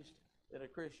raised in a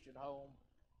Christian home,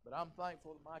 but I'm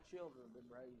thankful that my children have been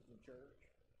raised in church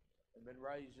and been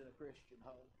raised in a Christian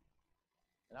home.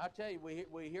 And I tell you,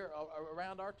 we hear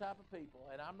around our type of people,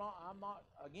 and I'm not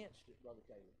against it, Brother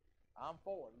Caleb. I'm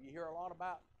for it. You hear a lot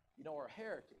about, you know, our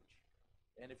heritage.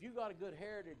 And if you got a good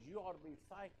heritage, you ought to be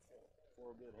thankful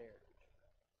for a good heritage.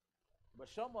 But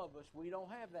some of us, we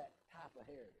don't have that type of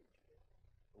heritage.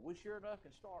 But we sure enough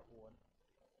can start one.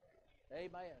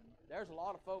 Amen. There's a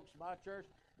lot of folks in my church,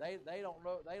 they don't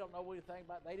know anything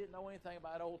about, they didn't know anything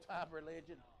about old time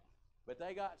religion, but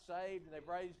they got saved and they've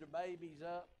raised their babies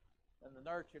up in the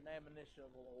nurture and admonition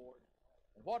of the Lord.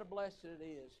 And what a blessing it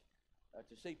is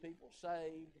to see people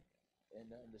saved and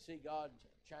to see God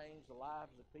change the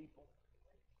lives of people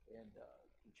and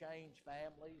change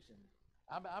families. And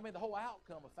I mean, the whole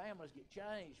outcome of families get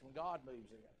changed when God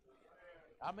moves in.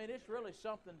 I mean, it's really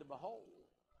something to behold.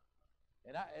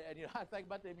 And you know, I think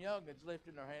about them young'uns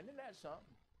lifting their hand. Isn't that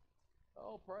something?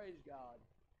 Oh, praise God.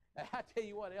 And I tell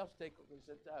you what else tickles me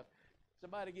sometimes.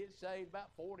 Somebody gets saved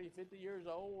about 40, 50 years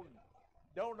old and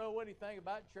don't know anything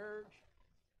about church.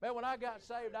 Man, when I got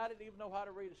saved, I didn't even know how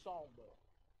to read a songbook.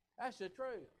 That's the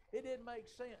truth. It didn't make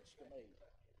sense to me.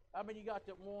 I mean, you got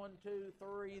that 1, 2,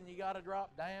 3, and you got to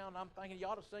drop down. I'm thinking you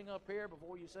ought to sing up here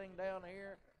before you sing down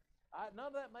here. None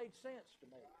of that made sense to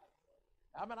me.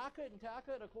 I mean, I couldn't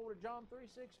have quoted John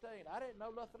 3:16. I didn't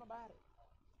know nothing about it.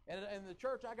 And in the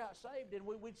church I got saved in,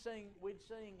 we'd sing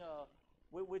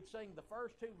the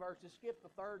first two verses, skip the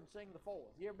third, and sing the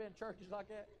fourth. You ever been in churches like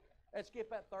that? And skip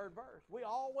that third verse. We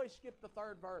always skip the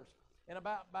third verse. And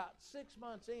about 6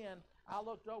 months in, I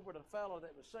looked over to the fellow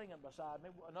that was singing beside me,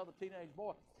 another teenage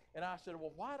boy, and I said,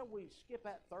 well, why do we skip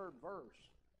that third verse?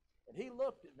 And he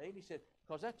looked at me and he said,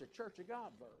 because that's a Church of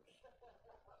God verse.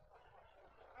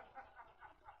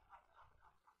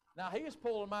 Now, he was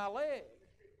pulling my leg.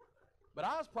 But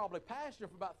I was probably pastoring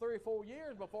for about 3 or 4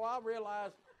 years before I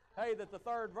realized, hey, that the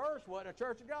third verse wasn't a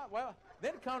Church of God. Well,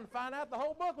 then come to find out the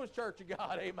whole book was Church of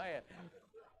God. Amen.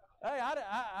 Hey,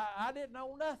 I didn't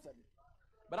know nothing.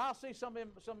 But I'll see some of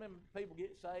them people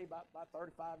get saved by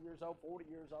 35 years old, 40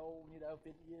 years old,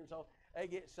 50 years old. They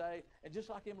get saved. And just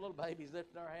like them little babies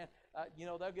lifting their hand,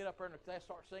 they'll get up there and they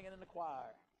start singing in the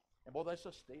choir. And boy, they're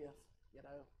so stiff,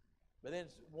 But then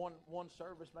one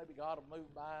service, maybe God will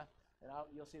move by, and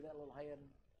you'll see that little hand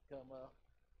come up.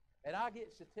 And I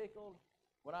get so tickled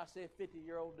when I see a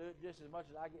 50-year-old do it just as much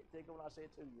as I get tickled when I see a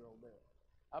 2-year-old do it.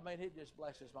 I mean, it just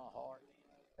blesses my heart.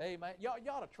 Amen. Y'all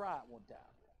ought to try it one time.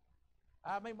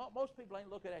 I mean, most people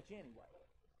ain't looking at you anyway.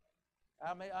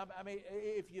 I mean,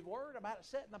 if you're worried about it,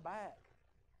 sit in the back.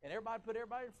 And put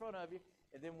everybody in front of you.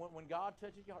 And then when God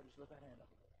touches your heart, just lift that hand up.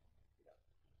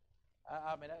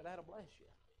 I mean, that'll bless you.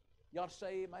 You ought to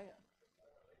say amen.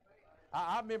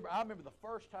 I remember the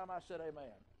first time I said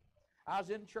amen. I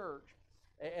was in church,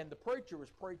 and the preacher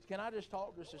was preaching. Can I just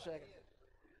talk just a second?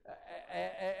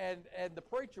 And the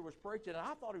preacher was preaching, and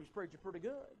I thought he was preaching pretty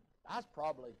good. I was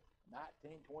probably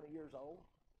 19, 20 years old.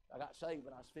 I got saved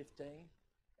when I was 15.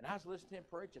 And I was listening to him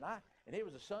preach, and it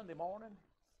was a Sunday morning.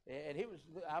 And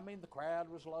the crowd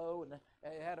was low, and it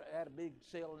had a big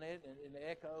ceiling in it, and it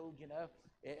echoed,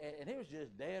 And he was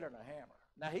just dead on a hammer.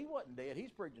 Now, he wasn't dead.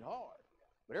 He's preaching hard.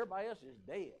 But everybody else is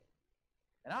dead.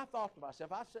 And I thought to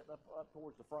myself, I was sitting up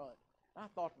towards the front, and I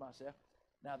thought to myself,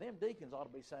 now them deacons ought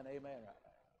to be saying amen right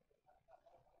now.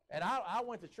 And I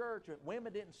went to church, and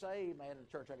women didn't say amen in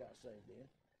the church I got saved in.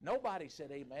 Nobody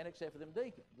said amen except for them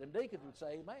deacons. Them deacons would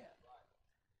say amen.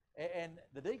 And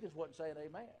the deacons wasn't saying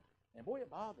amen. And boy,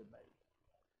 it bothered me.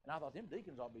 And I thought, them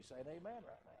deacons ought to be saying amen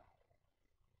right now.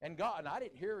 And I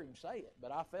didn't hear him say it,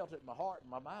 but I felt it in my heart and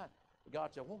my mind.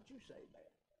 God said, won't you say amen?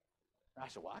 And I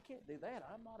said, well, I can't do that.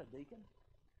 I'm not a deacon.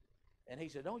 And he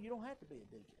said, no, you don't have to be a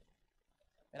deacon.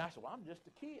 And I said, well, I'm just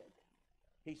a kid.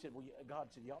 He said, well,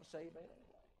 God said, you ought to say amen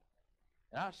anyway.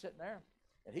 And I was sitting there,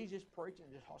 and he's just preaching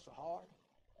just so hard.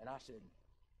 And I said,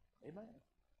 amen.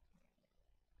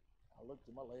 I looked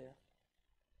to my left,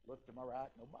 looked to my right.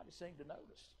 Nobody seemed to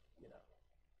notice,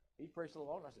 He preached a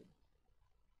little longer. I said,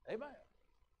 amen.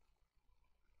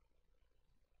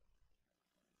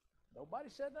 Nobody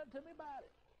said nothing to me about it.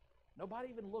 Nobody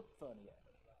even looked funny at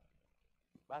me.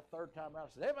 By the third time around,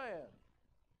 I said, amen.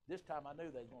 This time I knew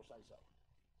they was going to say something.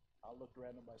 I looked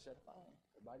around, nobody said a thing.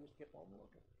 Everybody just kept on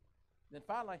looking. Then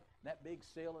finally, in that big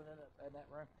ceiling in that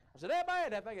room, I said,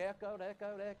 amen. That thing echoed. And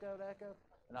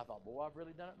I thought, boy, I've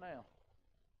really done it now.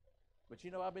 But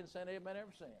I've been saying amen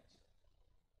ever since.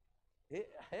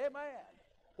 Amen.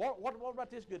 What about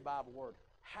this good Bible word?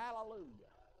 Hallelujah.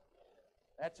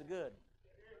 That's a good.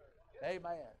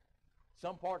 Amen.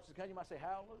 Some parts of the country, you might say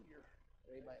hallelujah.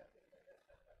 Amen.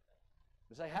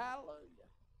 But say hallelujah.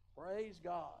 Praise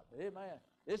God. Amen.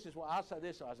 This is what I say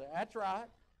this. I say, that's right.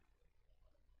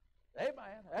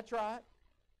 Amen. That's right.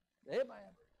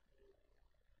 Amen.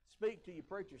 Speak to your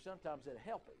preacher. Sometimes it'll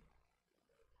help him.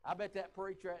 I bet that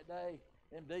preacher that day,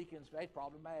 them deacons, they's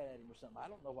probably mad at him or something. I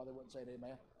don't know why they wouldn't say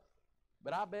amen.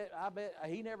 But I bet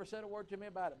he never said a word to me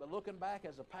about it. But looking back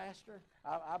as a pastor,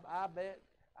 I bet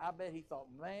he thought,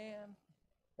 man,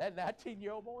 that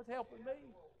 19-year-old boy's helping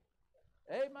me.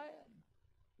 Amen.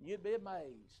 You'd be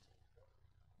amazed.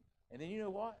 And then you know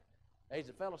what? There's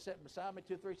a fellow sitting beside me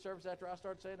 2 or 3 services after I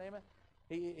started saying amen.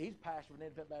 He's pastor of an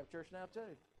Independent Baptist Church now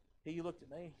too. He looked at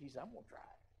me. He said, I'm going to try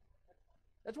it.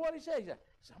 That's what he said. He said,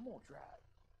 I'm going to try it.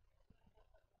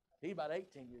 He's about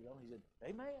 18 years old. He said,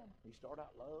 amen. He started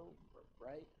out low,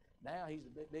 right? Now he's the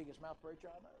biggest mouth preacher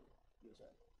I know. Yes, sir.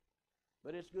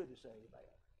 But it's good to say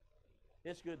amen.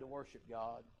 It's good to worship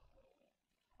God.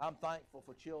 I'm thankful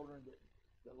for children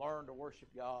that learn to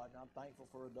worship God. And I'm thankful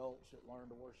for adults that learn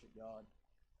to worship God.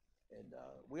 And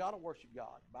we ought to worship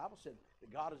God. The Bible said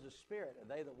that God is a spirit, and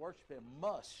they that worship him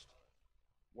must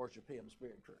worship him in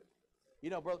spirit and truth.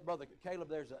 Brother Caleb,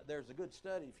 there's a good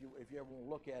study if you ever want to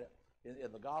look at it.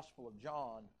 In the Gospel of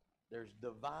John, there's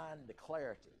divine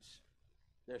declaratives.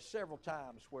 There's several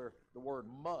times where the word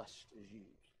must is used.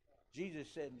 Jesus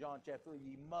said in John chapter 3,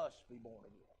 ye must be born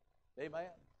again.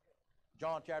 Amen.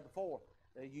 John chapter 4,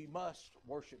 you must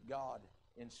worship God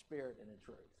in spirit and in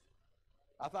truth.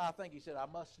 I think he said, I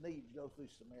must needs go through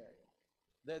Samaria.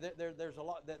 There's a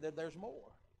lot. There's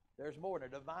more. There's more.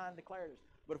 And the divine declared this.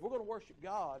 But if we're going to worship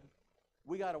God,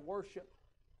 we got to worship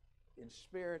in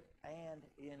spirit and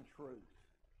in truth.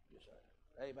 Yes,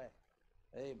 sir. Amen.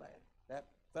 Amen. That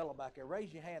fellow back there,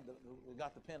 raise your hand that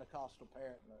got the Pentecostal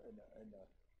parent.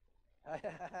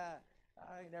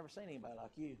 I ain't never seen anybody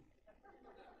like you.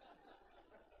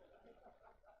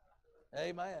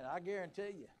 Amen. I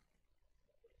guarantee you.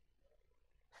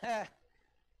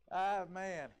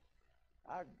 Man,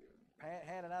 I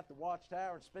handing out the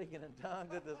watchtower and speaking in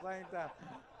tongues at the same time.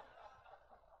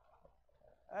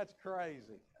 That's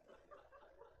crazy.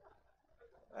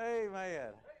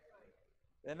 Amen.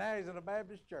 And now he's in a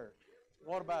Baptist church.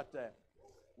 What about that?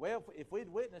 Well, if we'd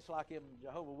witnessed like him,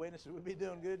 Jehovah's Witnesses, we'd be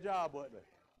doing a good job, wouldn't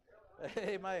we?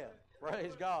 Amen.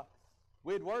 Praise God.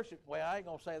 We'd worship. Well, I ain't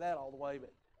going to say that all the way,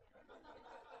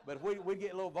 but if we'd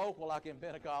get a little vocal like in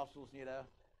Pentecostals, you know,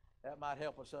 that might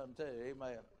help us some too.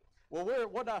 Amen. Well,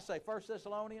 what did I say? 1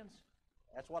 Thessalonians?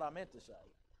 That's what I meant to say.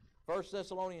 1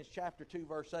 Thessalonians chapter 2,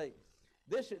 verse 8.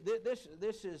 This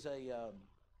is a...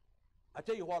 I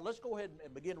tell you what, let's go ahead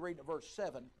and begin reading at verse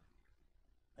 7,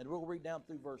 and we'll read down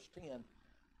through verse 10.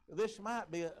 This might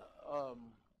be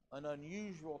an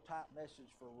unusual type message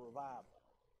for revival,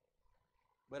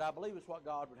 but I believe it's what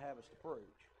God would have us to preach.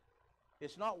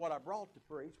 It's not what I brought to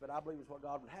preach, but I believe it's what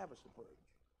God would have us to preach.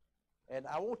 And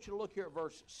I want you to look here at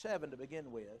verse 7 to begin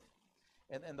with.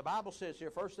 And the Bible says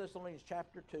here, 1 Thessalonians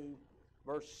chapter 2,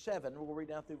 verse 7, we'll read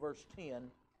down through verse 10,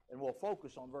 and we'll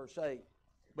focus on verse 8.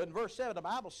 But in verse 7, the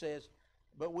Bible says,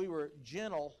 but we were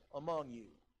gentle among you,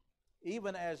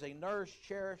 even as a nurse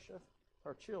cherisheth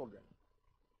her children.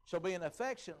 So being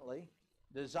affectionately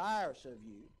desirous of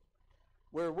you,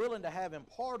 we're willing to have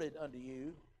imparted unto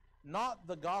you not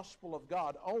the gospel of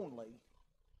God only,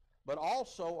 but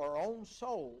also our own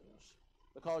souls,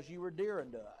 because you were dear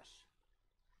unto us.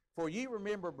 For ye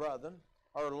remember, brethren,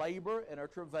 our labor and our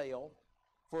travail,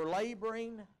 for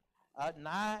laboring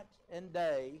night and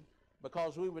day,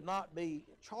 because we would not be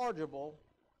chargeable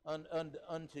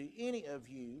unto any of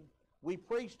you, we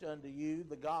preached unto you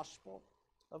the gospel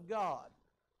of God.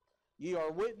 Ye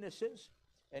are witnesses,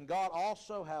 and God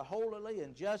also how holily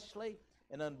and justly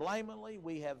and unblameably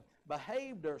we have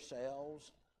behaved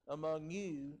ourselves among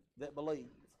you that believe.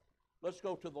 Let's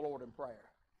go to the Lord in prayer.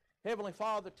 Heavenly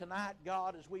Father, tonight,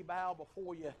 God, as we bow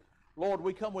before you, Lord,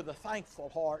 we come with a thankful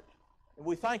heart. And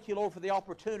we thank you, Lord, for the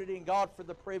opportunity and God for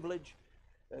the privilege,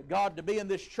 God, to be in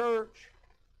this church,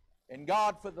 and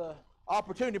God for the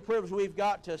opportunity and privilege we've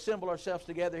got to assemble ourselves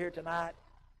together here tonight.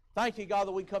 Thank you, God,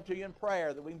 that we come to you in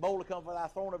prayer, that we can boldly come for thy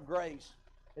throne of grace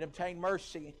and obtain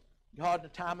mercy, God, in a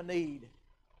time of need.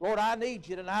 Lord, I need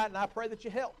you tonight, and I pray that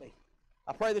you help me.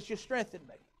 I pray that you strengthen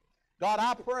me. God,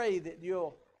 I pray that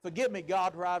you'll forgive me,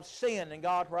 God, where I've sinned and,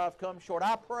 God, where I've come short.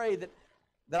 I pray that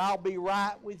I'll be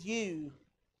right with you,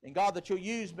 and, God, that you'll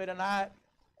use me tonight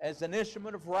as an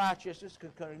instrument of righteousness to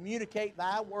communicate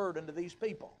thy word unto these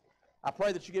people. I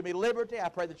pray that you give me liberty. I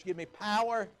pray that you give me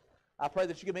power. I pray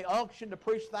that you give me unction to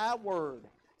preach thy word.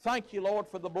 Thank you, Lord,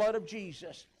 for the blood of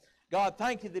Jesus. God,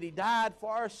 thank you that he died for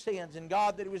our sins, and,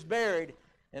 God, that he was buried,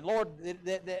 and, Lord,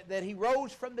 that he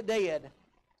rose from the dead.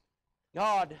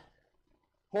 God,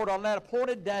 Lord, on that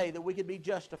appointed day that we could be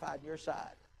justified in your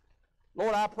sight.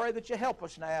 Lord, I pray that you help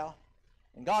us now.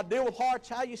 And, God, deal with hearts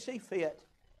how you see fit.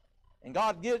 And,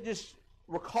 God, just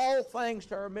recall things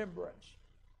to our remembrance.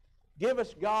 Give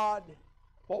us, God,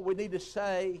 what we need to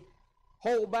say.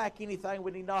 Hold back anything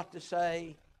we need not to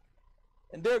say.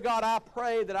 And, dear God, I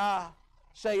pray that I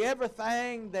say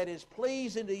everything that is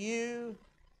pleasing to you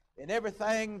and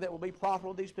everything that will be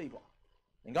profitable to these people.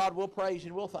 And, God, we'll praise you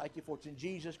and we'll thank you for it's in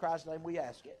Jesus Christ's name we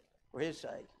ask it for his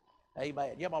sake.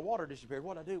 Amen. Yeah, my water disappeared.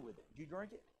 What did I do with it? Did you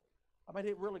drink it? I mean,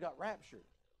 it really got raptured.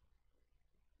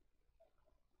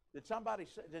 Did somebody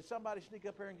sneak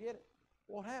up here and get it?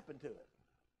 What happened to it?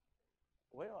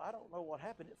 Well, I don't know what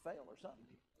happened. It fell or something.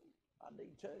 I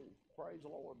need to. Praise the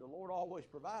Lord. The Lord always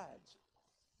provides.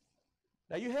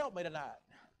 Now, you help me tonight.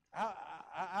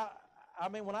 I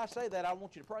mean, when I say that, I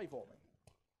want you to pray for me.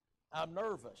 I'm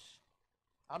nervous.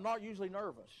 I'm not usually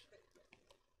nervous.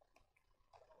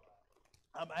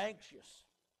 I'm anxious.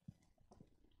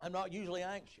 I'm not usually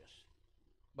anxious.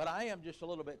 But I am just a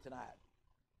little bit tonight.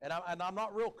 And I'm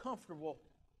not real comfortable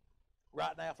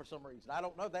right now for some reason. I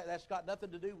don't know. That's got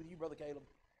nothing to do with you, Brother Caleb.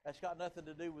 That's got nothing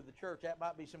to do with the church. That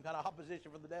might be some kind of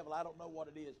opposition from the devil. I don't know what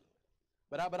it is.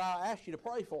 But I ask you to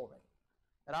pray for me.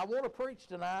 And I want to preach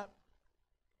tonight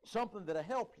something that'll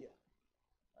help you.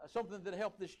 Something that'll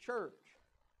help this church.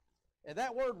 And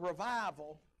that word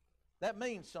revival, that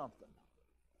means something.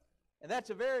 And that's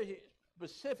a very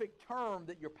specific term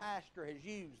that your pastor has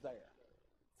used there.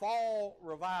 Fall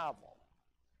revival.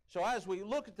 So as we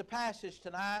look at the passage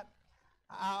tonight,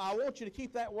 I want you to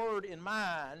keep that word in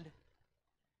mind.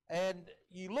 And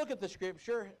you look at the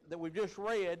scripture that we've just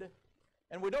read,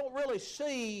 and we don't really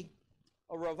see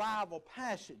a revival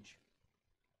passage.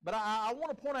 But I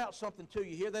want to point out something to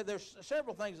you here. There's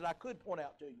several things that I could point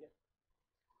out to you.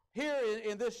 Here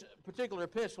in this particular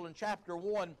epistle in chapter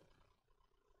 1,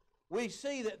 we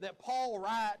see that Paul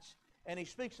writes and he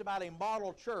speaks about a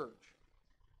model church.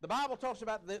 The Bible talks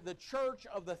about the church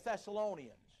of the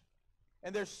Thessalonians.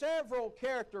 And there's several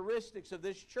characteristics of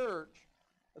this church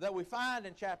that we find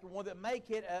in chapter 1 that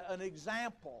make it an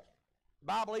example. The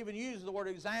Bible even uses the word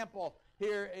example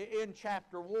here in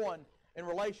chapter 1 in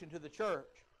relation to the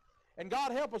church. And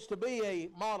God help us to be a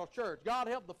model church. God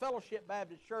help the Fellowship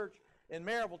Baptist Church in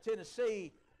Maryville,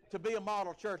 Tennessee to be a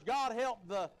model church. God help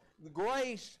the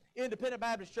Grace Independent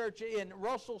Baptist Church in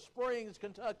Russell Springs,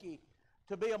 Kentucky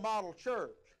to be a model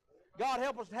church. God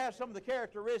help us to have some of the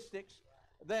characteristics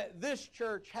that this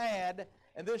church had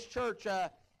and this church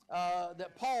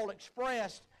that Paul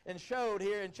expressed and showed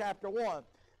here in chapter 1.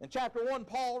 In chapter 1,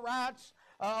 Paul writes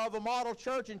of a model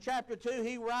church. In chapter 2,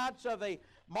 he writes of a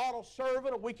model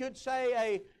servant, or we could say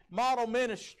a model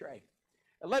ministry.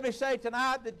 And let me say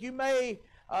tonight that you may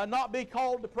not be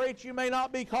called to preach, you may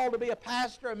not be called to be a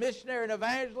pastor, a missionary, an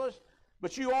evangelist,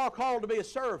 but you are called to be a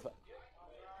servant.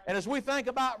 And as we think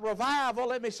about revival,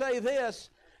 let me say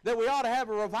this, that we ought to have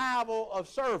a revival of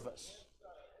service.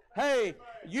 Hey,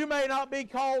 you may not be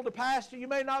called to pastor, you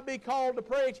may not be called to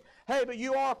preach, hey, but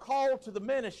you are called to the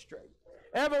ministry.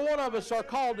 Every one of us are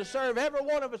called to serve. Every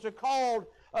one of us are called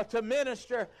to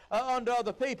minister unto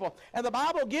other people. And the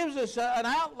Bible gives us an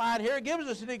outline here. It gives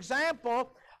us an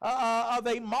example of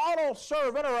a model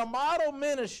servant or a model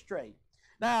ministry.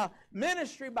 Now,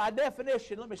 ministry by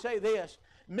definition, let me say this,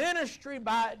 ministry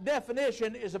by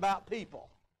definition is about people.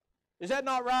 Is that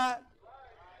not right?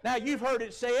 Now, you've heard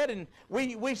it said, and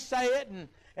we say it,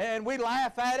 and we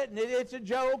laugh at it, and it's a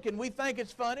joke, and we think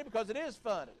it's funny because it is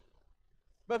funny.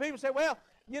 But people say, well,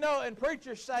 you know, and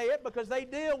preachers say it because they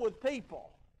deal with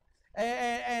people.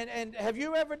 And have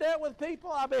you ever dealt with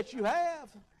people? I bet you have.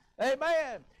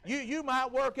 Amen. You might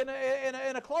work in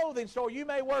a clothing store. You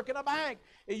may work in a bank.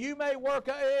 You may work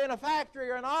in a factory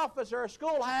or an office or a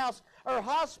schoolhouse or a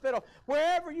hospital.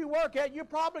 Wherever you work at, you're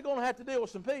probably going to have to deal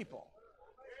with some people.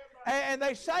 And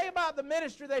they say about the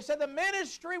ministry, they say the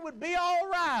ministry would be all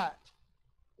right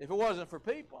if it wasn't for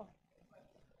people.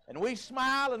 And we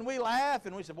smile and we laugh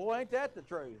and we say, boy, ain't that the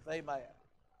truth? Amen.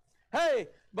 Hey,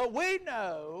 but we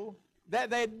know that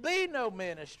there'd be no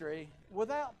ministry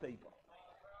without people.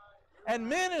 And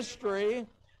ministry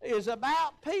is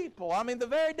about people. I mean, the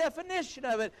very definition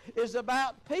of it is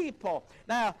about people.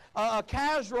 Now, a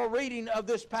casual reading of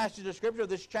this passage of Scripture,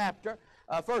 this chapter,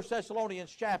 1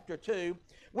 Thessalonians chapter 2,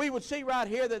 we would see right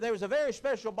here that there was a very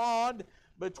special bond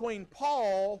between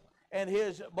Paul and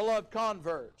his beloved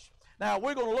converts. Now,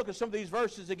 we're going to look at some of these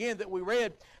verses again that we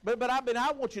read, but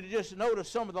I want you to just notice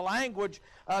some of the language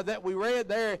that we read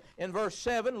there in verse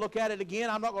 7. Look at it again.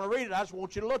 I'm not going to read it. I just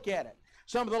want you to look at it.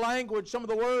 Some of the language, some of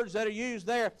the words that are used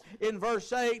there in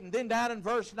verse 8, and then down in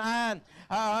verse 9,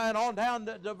 and on down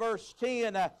to verse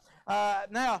 10.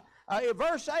 Now,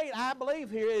 verse 8, I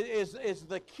believe here, is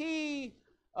the key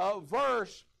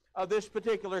verse of this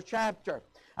particular chapter.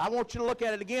 I want you to look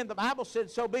at it again. The Bible said,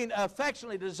 so being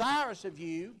affectionately desirous of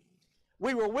you,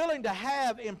 we were willing to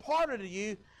have imparted to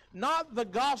you not the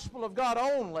gospel of God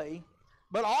only,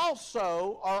 but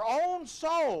also our own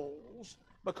souls,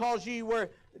 because ye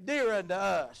were dear unto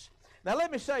us. Now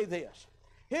let me say this.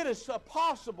 It is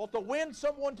possible to win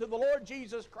someone to the Lord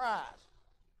Jesus Christ.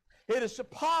 It is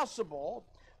possible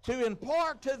to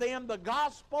impart to them the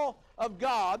gospel of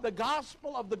God, the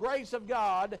gospel of the grace of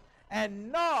God,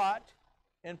 and not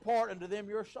impart unto them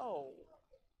your soul.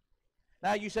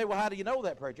 Now you say, well, how do you know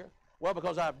that, preacher? Well,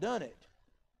 because I've done it.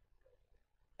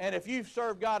 And if you've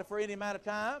served God for any amount of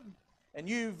time, and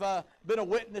you've been a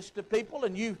witness to people,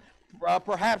 and you've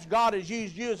perhaps God has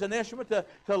used you as an instrument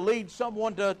to lead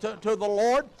someone to the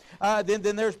Lord,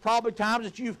 then there's probably times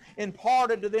that you've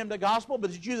imparted to them the gospel,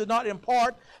 but that you did not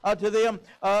impart to them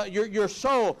your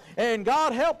soul. And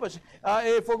God help us,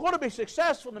 if we're going to be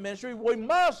successful in the ministry, we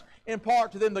must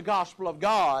impart to them the gospel of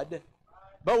God,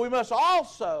 but we must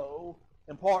also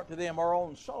impart to them our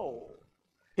own soul.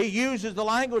 He uses the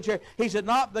language here. He said,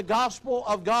 not the gospel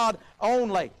of God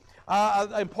only.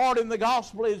 Imparting the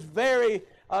gospel is very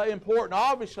important.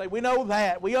 Obviously, we know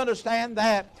that. We understand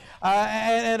that.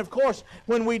 And of course,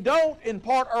 when we don't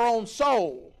impart our own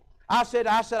soul, I said,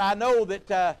 I know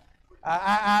that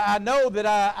I know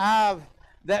that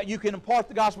that you can impart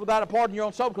the gospel without imparting your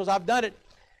own soul because I've done it.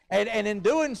 And in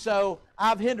doing so,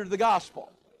 I've hindered the gospel.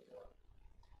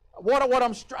 What I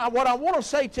want to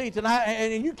say to you tonight,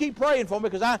 and you keep praying for me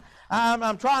because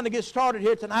I'm trying to get started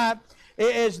here tonight,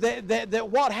 is that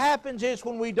what happens is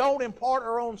when we don't impart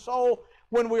our own soul,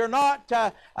 when we are not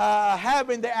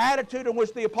having the attitude in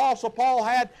which the Apostle Paul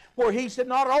had, where he said,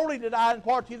 not only did I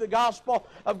impart to you the gospel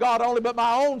of God only, but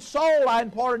my own soul I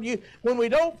imparted to you. When we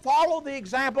don't follow the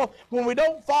example, when we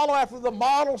don't follow after the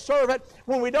model servant,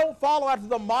 when we don't follow after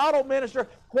the model minister,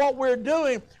 what we're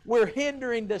doing, we're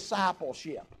hindering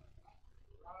discipleship.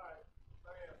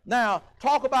 Now,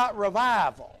 talk about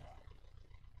revival.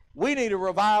 We need a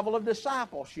revival of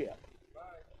discipleship.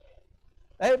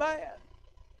 Amen.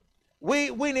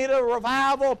 We need a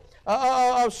revival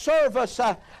of service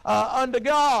unto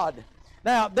God.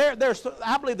 Now,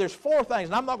 I believe there's 4 things,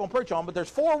 and I'm not going to preach on, but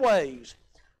there's 4 ways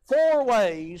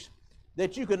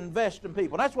that you can invest in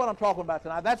people. That's what I'm talking about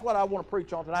tonight. That's what I want to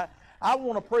preach on tonight. I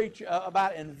want to preach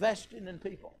about investing in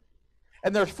people.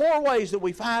 And there's 4 ways that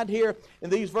we find here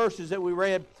in these verses that we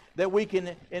read that we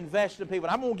can invest in people.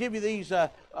 And I'm going to give you these.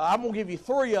 I'm going to give you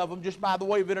 3 of them just by the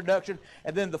way of introduction,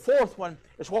 and then the 4th one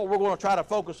is what we're going to try to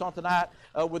focus on tonight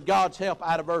with God's help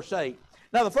out of verse 8.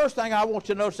 Now, the first thing I want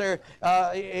you to notice there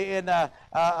in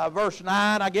verse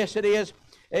 9, I guess it is,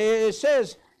 it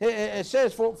says,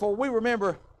 for we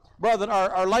remember, brethren,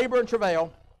 our labor and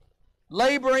travail,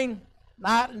 laboring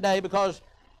night and day, because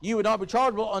you would not be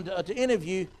chargeable unto any of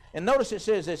you. And notice it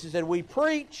says this, it said, we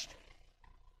preached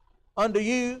unto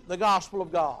you the gospel of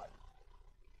God.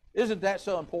 Isn't that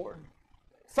so important?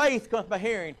 Faith comes by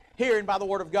hearing, hearing by the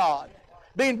word of God.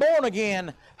 Being born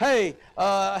again,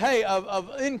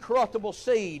 of incorruptible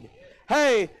seed.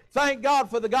 Hey, thank God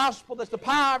for the gospel that's the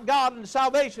power of God and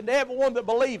salvation to everyone that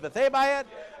believeth. Amen?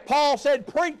 Paul said,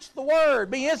 preach the word.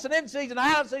 Be instant in season,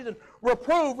 out of season.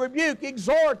 Reprove, rebuke,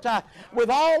 exhort with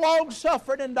all long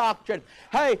suffering and doctrine.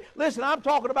 Hey, listen, I'm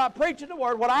talking about preaching the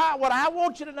word. What I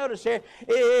want you to notice here,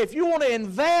 if you want to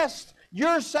invest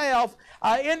yourself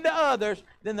into others,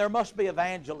 then there must be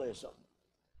evangelism.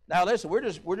 Now listen, we're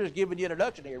just giving you an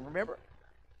introduction here, remember?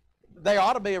 There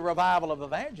ought to be a revival of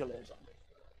evangelism.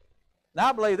 Now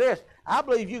I believe this. I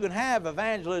believe you can have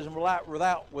evangelism without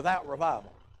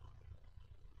revival.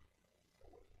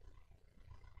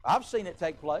 I've seen it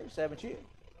take place, haven't you?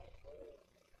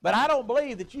 But I don't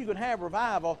believe that you can have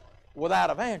revival without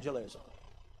evangelism.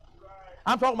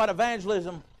 I'm talking about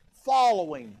evangelism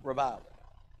following revival.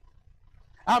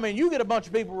 I mean, you get a bunch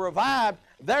of people revived,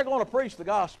 they're going to preach the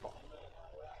gospel.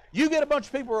 You get a bunch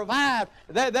of people revived,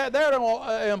 they're going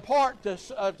to impart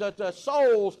to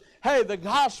souls, hey, the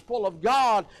gospel of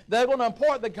God. They're going to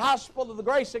impart the gospel of the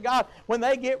grace of God when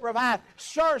they get revived.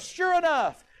 Sure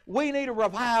enough, we need a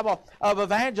revival of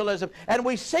evangelism. And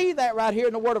we see that right here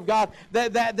in the Word of God,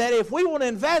 that if we want to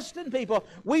invest in people,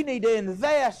 we need to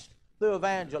invest through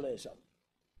evangelism.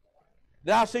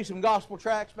 Did I see some gospel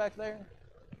tracts back there?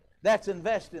 That's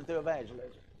investing through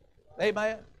evangelism.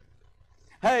 Amen?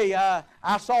 Hey,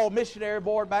 I saw a missionary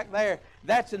board back there.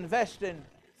 That's investing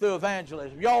through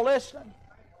evangelism. Y'all listening?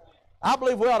 I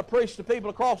believe we ought to preach to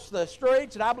people across the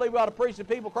streets, and I believe we ought to preach to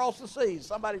people across the seas.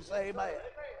 Somebody say amen.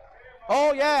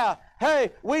 Oh, yeah.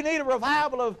 Hey, we need a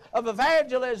revival of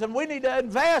evangelism. We need to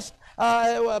invest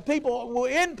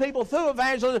people through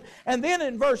evangelism. And then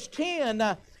in verse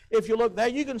 10, if you look there,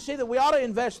 you can see that we ought to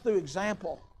invest through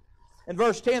example. In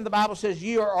verse 10, the Bible says,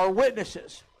 "You are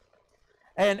witnesses."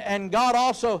 And God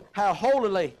also, how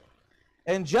holily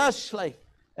and justly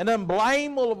and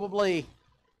unblameably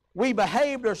we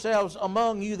behaved ourselves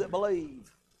among you that believe.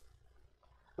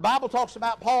 The Bible talks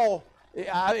about Paul.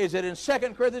 Is it in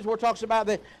 2 Corinthians where it talks about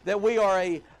that we are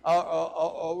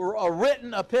a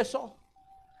written epistle?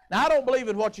 Now, I don't believe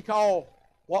in what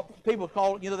people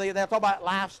call, they talk about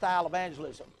lifestyle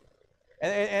evangelism.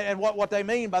 And what they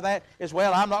mean by that is,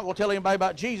 well, I'm not going to tell anybody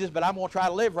about Jesus, but I'm going to try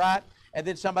to live right, and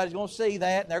then somebody's going to see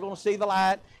that, and they're going to see the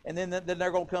light, and then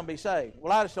they're going to come be saved.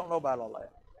 Well, I just don't know about all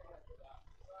that.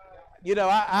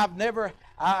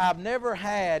 I've never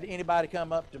had anybody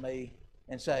come up to me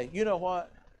and say, you know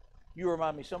what? You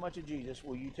remind me so much of Jesus.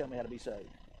 Will you tell me how to be saved?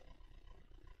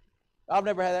 I've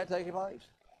never had that take place.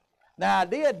 Now, I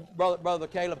did, Brother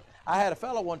Caleb. I had a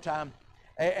fellow one time,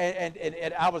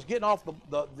 and I was getting off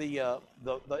the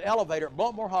elevator at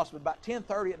Bluntmore Hospital about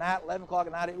 10:30 at night, 11 o'clock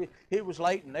at night. It was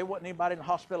late, and there wasn't anybody in the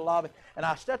hospital lobby. And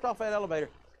I stepped off that elevator,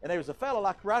 and there was a fellow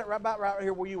like right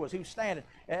here where you was. He was standing,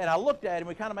 and I looked at him.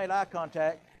 We kind of made eye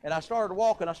contact, and I started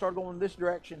walking. I started going in this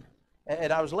direction,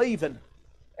 and I was leaving.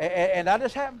 And I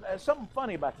just had something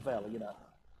funny about the fellow,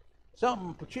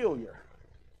 something peculiar.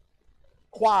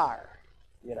 choir.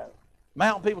 You know,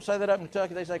 mountain people say that up in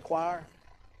Kentucky. They say choir.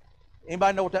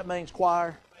 Anybody know what that means?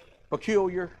 Choir,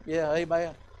 peculiar. Yeah,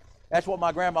 amen. That's what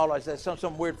my grandma always said.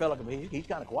 Some weird fella. He's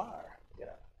kind of choir. You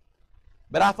know,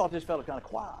 but I thought this fella kind of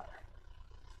choir.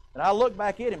 And I look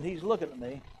back at him. He's looking at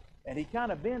me, and he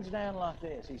kind of bends down like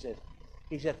this.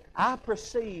 He said, I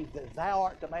perceive that thou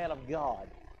art the man of God.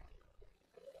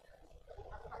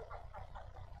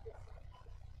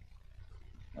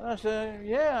 And I said,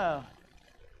 yeah,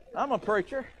 I'm a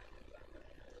preacher.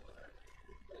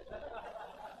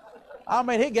 I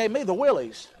mean, he gave me the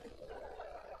willies.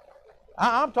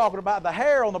 I'm talking about the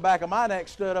hair on the back of my neck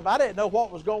stood up. I didn't know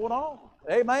what was going on.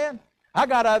 Amen. I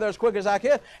got out of there as quick as I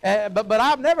could. But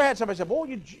I've never had somebody say,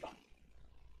 boy,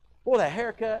 that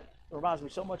haircut reminds me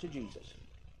so much of Jesus.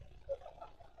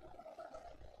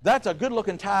 That's a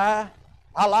good-looking tie.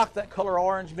 I like that color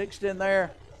orange mixed in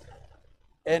there.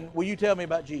 And will you tell me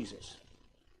about Jesus?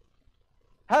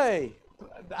 Hey,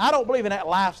 I don't believe in that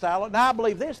lifestyle. Now, I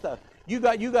believe this, though. You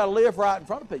got to live right in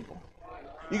front of people.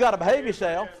 You got to behave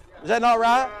yourself. Is that not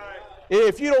right?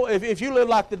 If you live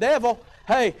like the devil,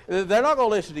 hey, they're not going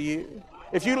to listen to you.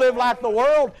 If you live like the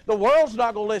world's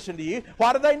not going to listen to you.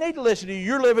 Why do they need to listen to you?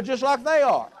 You're living just like they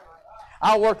are.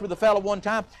 I worked with a fellow one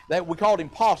time that we called him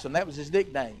Possum. That was his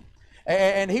nickname.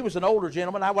 And he was an older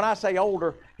gentleman. When I say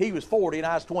older, he was 40 and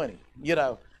I was 20. You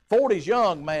know, 40's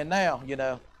young, man, now, you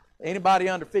know. Anybody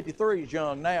under 53 is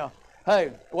young now.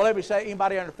 Hey, well, let me say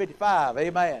anybody under 55.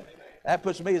 Amen. That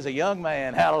puts me as a young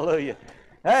man. Hallelujah.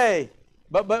 Hey,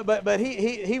 but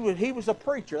he was a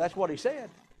preacher. That's what he said.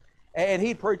 And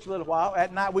he'd preach a little while.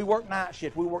 At night, we worked night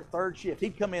shift. We worked third shift.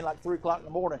 He'd come in like 3 o'clock in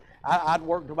the morning. I'd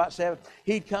work until about 7.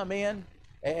 He'd come in,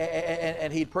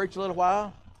 and he'd preach a little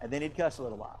while, and then he'd cuss a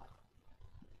little while.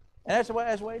 And that's the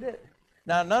way he did it.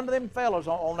 Now, none of them fellows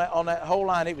on that whole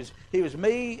line, he was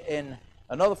me and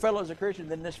another fellow as a Christian,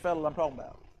 then this fellow I'm talking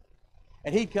about.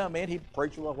 And he'd come in, he'd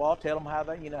preach a little while, tell them how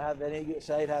they need to get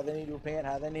saved, how they need to repent,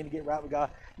 how they need to get right with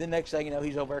God. Then next thing you know,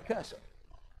 he's over there cussing.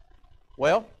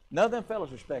 Well, none of them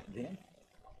fellows respected him.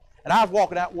 And I was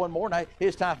walking out one morning.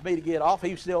 It's time for me to get off.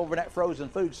 He was still over in that frozen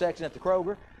food section at the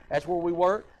Kroger. That's where we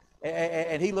worked.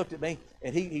 And he looked at me,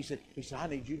 and he said, I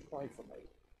need you to pray for me.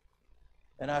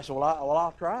 And I said, well,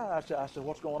 I'll try. I said,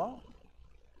 what's going on?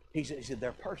 He said,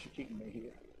 they're persecuting me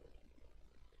here.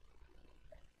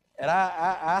 And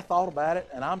I thought about it,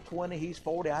 and I'm 20, he's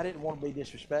 40. I didn't want to be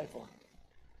disrespectful.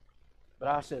 But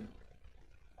I said,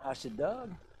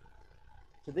 Doug,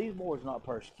 these boys are not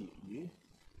persecuting you.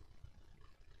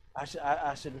 I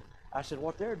said,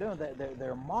 what they're doing,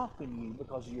 they're mocking you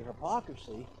because of your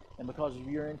hypocrisy and because of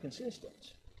your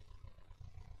inconsistency.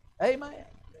 Amen.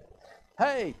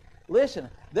 Hey, listen.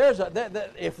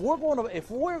 If we are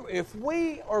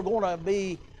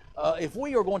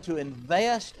going to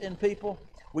invest in people,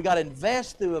 we got to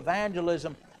invest through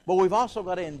evangelism, but we've also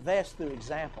got to invest through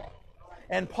example.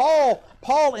 And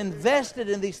Paul invested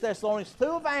in these Thessalonians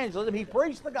through evangelism. He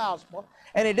preached the gospel,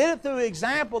 and he did it through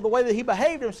example, the way that he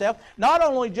behaved himself, not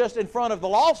only just in front of the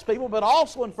lost people, but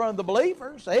also in front of the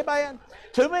believers. Amen.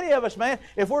 Too many of us, man,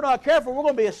 if we're not careful, we're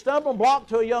going to be a stumbling block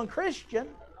to a young Christian.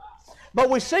 But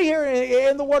we see here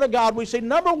in the Word of God, we see,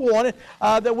 number one,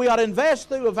 that we ought to invest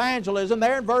through evangelism,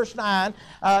 there in verse 9.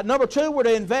 Number 2, we're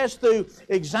to invest through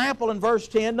example in verse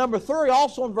 10. Number 3,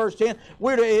 also in verse 10,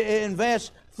 we're to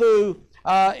invest through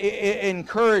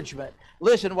encouragement.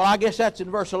 Listen, well, I guess that's in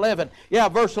verse 11. Yeah,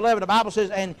 verse 11, the Bible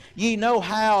says, and ye know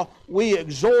how we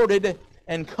exhorted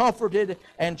and comforted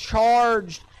and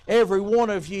charged every one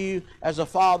of you as a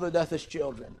father doth his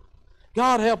children.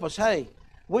 God help us. Hey,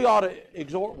 we ought to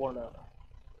exhort one another.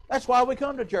 That's why we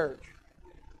come to church.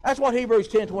 That's what Hebrews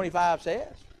 10:25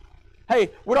 says. Hey,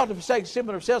 we're not to forsake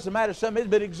assembling ourselves, the matter of some is,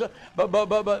 but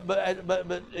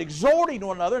exhorting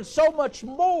one another, and so much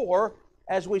more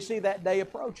as we see that day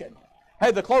approaching.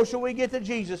 Hey, the closer we get to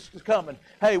Jesus coming,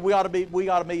 hey, we ought to be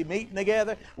meeting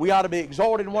together. We ought to be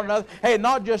exhorting one another. Hey,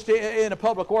 not just in a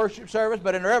public worship service,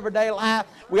 but in our everyday life,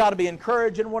 we ought to be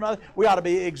encouraging one another. We ought to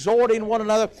be exhorting one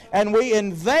another, and we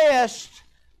invest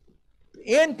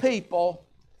in people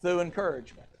through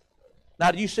encouragement. Now,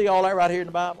 do you see all that right here in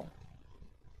the Bible?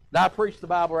 Did I preach the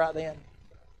Bible right then?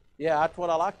 Yeah, that's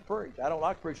what I like to preach. I don't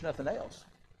like to preach nothing else.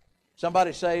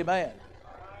 Somebody say amen.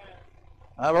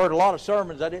 I've heard a lot of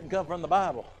sermons that didn't come from the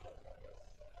Bible.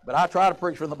 But I try to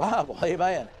preach from the Bible.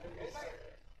 Amen.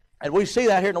 And we see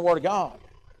that here in the Word of God.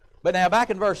 But now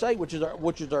back in verse 8, which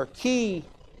is our key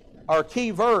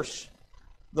verse,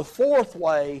 the fourth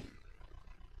way,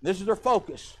 this is our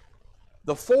focus.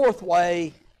 The fourth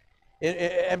way,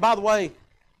 and by the way,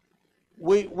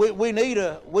 we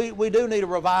do need a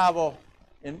revival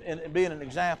in being an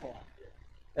example.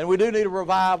 And we do need a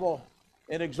revival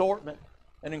and exhortment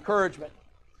and encouragement.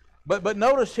 But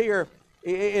notice here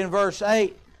in verse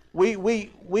 8,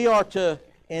 we are to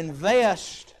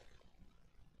invest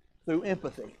through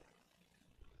empathy.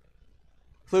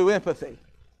 Through empathy.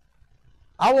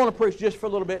 I want to preach just for a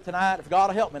little bit tonight. If God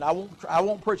will help me, I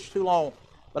won't preach too long,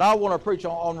 but I want to preach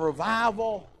on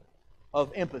revival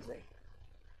of empathy.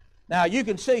 Now, you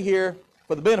can see here,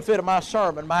 for the benefit of my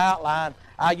sermon, my outline,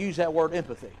 I use that word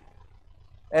empathy.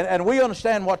 And we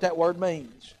understand what that word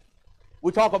means.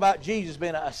 We talk about Jesus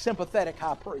being a sympathetic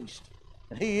high priest,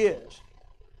 and He is.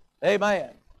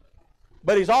 Amen.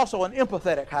 But He's also an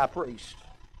empathetic high priest.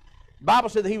 The Bible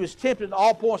said that He was tempted in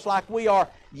all points like we are,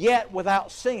 yet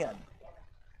without sin.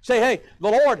 Say, hey, the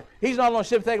Lord, He's not only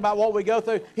sympathetic about what we go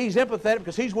through, He's empathetic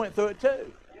because He's went through it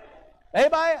too.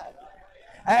 Amen.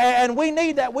 And we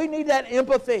need that. We need that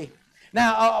empathy.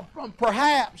 Now,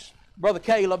 perhaps, Brother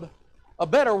Caleb, a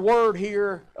better word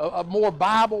here, a more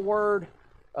Bible word,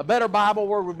 a better Bible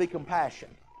word would be compassion.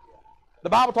 The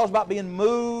Bible talks about being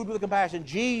moved with compassion.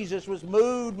 Jesus was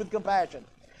moved with compassion.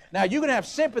 Now, you can have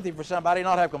sympathy for somebody and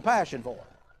not have compassion for them.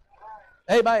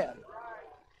 Amen.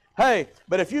 Hey,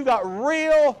 but if you've got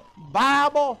real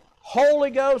Bible,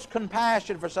 Holy Ghost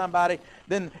compassion for somebody,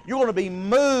 then you're going to be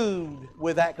moved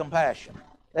with that compassion.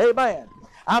 Amen.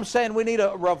 I'm saying we need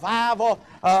a revival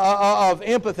of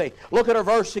empathy. Look at our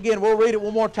verse again. We'll read it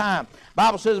one more time. The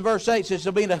Bible says in verse 8, it says,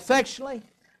 "So being affectionately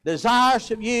desirous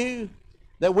of you,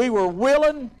 that we were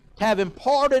willing to have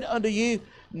imparted unto you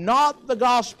not the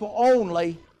gospel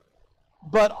only,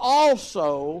 but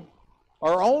also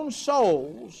our own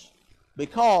souls,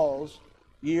 because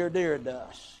ye are dear to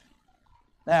us."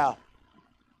 Now,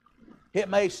 it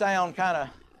may sound kind of,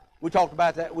 we talked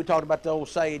about that, we talked about the old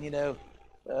saying,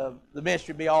 the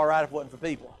ministry would be all right if it wasn't for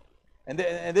people. And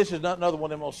this is another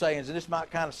one of them old sayings, and this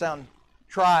might kind of sound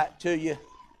trite to you,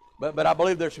 but I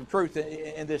believe there's some truth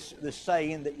in this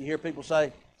saying that you hear people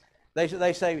say.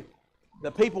 They say,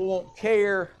 the people won't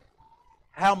care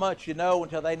how much you know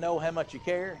until they know how much you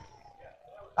care.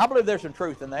 I believe there's some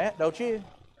truth in that, don't you?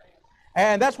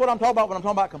 And that's what I'm talking about when I'm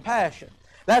talking about compassion.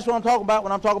 That's what I'm talking about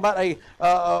when I'm talking about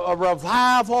a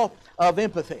revival of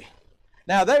empathy.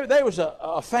 Now, there was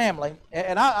a family,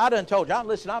 and I done told you,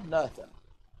 listen, I'm nothing.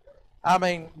 I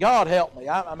mean, God help me.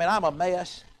 I mean, I'm a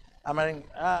mess. I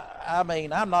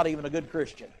mean, I'm not even a good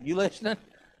Christian. You listening?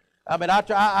 I mean, I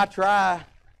try,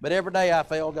 but every day I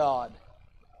fail God.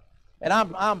 And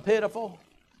I'm pitiful,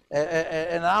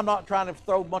 and I'm not trying to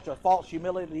throw a bunch of false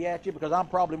humility at you, because I'm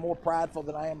probably more prideful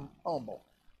than I am humble.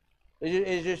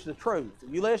 It's just the truth.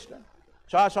 You listening?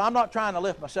 So I'm not trying to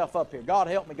lift myself up here. God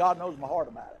help me. God knows my heart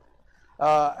about it.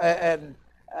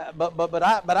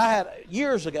 But I had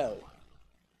years ago.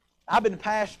 I've been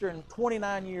pastoring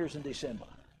 29 years in December.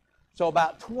 So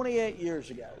about 28 years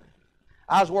ago,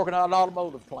 I was working at an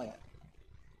automotive plant,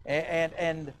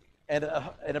 and it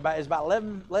was about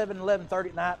 11:30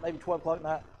 at night, maybe 12 o'clock at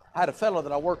night. I had a fellow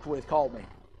that I worked with called me,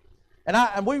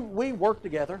 and we worked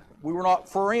together. We were not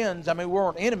friends. I mean, we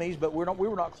weren't enemies, but we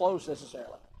were not close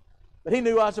necessarily. But he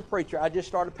knew I was a preacher. I just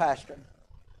started pastoring.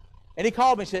 And he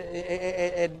called me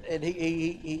and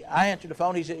I answered the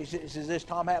phone. He says, "Is this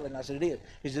Tom Hatley?" And I said, "It is."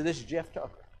 He said, "This is Jeff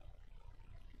Tucker."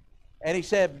 And he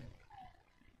said,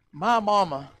 "My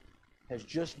mama has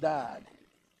just died."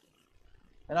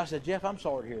 And I said, "Jeff, I'm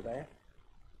sorry to hear that."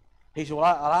 He said, "Well,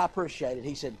 I appreciate it."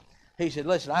 He said,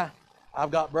 "Listen,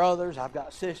 I've got brothers, I've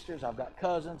got sisters, I've got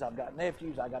cousins, I've got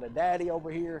nephews, I got a daddy over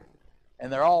here,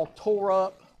 and they're all tore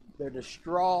up, they're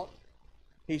distraught."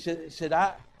 He said,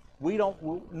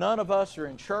 none of us are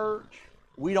in church.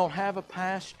 We don't have a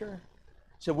pastor.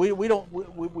 So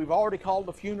we've already called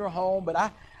the funeral home,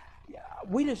 but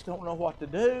we just don't know what to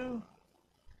do.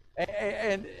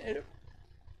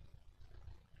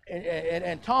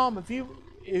 And Tom, if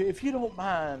you don't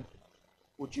mind,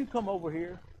 would you come over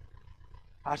here?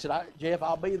 I said, "Jeff,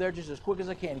 I'll be there just as quick as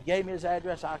I can." He gave me his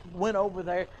address. I went over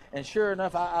there, and sure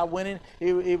enough, I went in.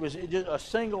 It was just a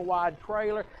single wide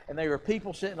trailer, and there were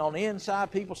people sitting on the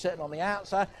inside, people sitting on the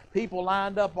outside, people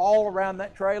lined up all around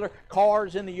that trailer,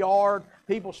 cars in the yard,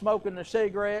 people smoking their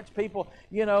cigarettes, people,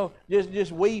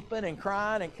 just weeping and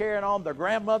crying and carrying on. Their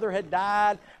grandmother had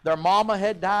died, their mama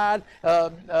had died,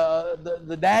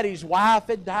 the daddy's wife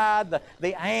had died,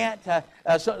 the aunt,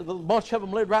 so a bunch of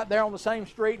them lived right there on the same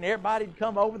street, and everybody had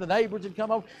come over, the neighbors had come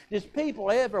over, just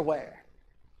people everywhere.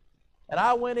 And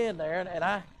I went in there,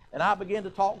 and I began to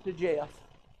talk to Jeff,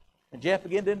 and Jeff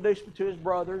began to introduce me to his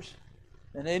brothers,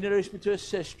 and introduced me to his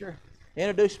sister,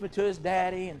 introduced me to his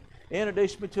daddy, and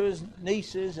introduced me to his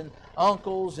nieces and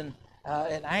uncles and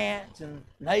aunts and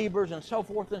neighbors and so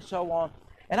forth and so on.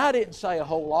 And I didn't say a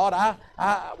whole lot.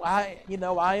 I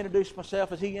introduced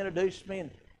myself as he introduced me,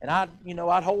 and I'd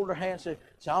hold her hand and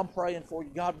say, I'm praying for you.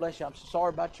 God bless you. I'm so sorry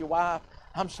about your wife.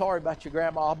 I'm sorry about your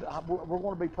grandma. We're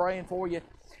going to be praying for you.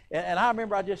 And I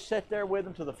remember I just sat there with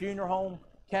them till the funeral home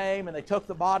came, and they took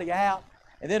the body out.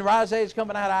 And then right as they was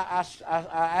coming out,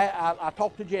 I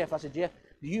talked to Jeff. I said, Jeff,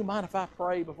 do you mind if I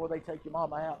pray before they take your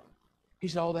mama out? He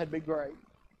said, oh, that'd be great.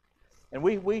 And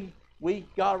we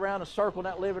got around a circle in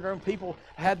that living room. People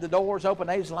had the doors open.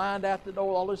 They was lined out the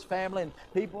door, all his family, and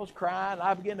people was crying.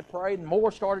 I began to pray, and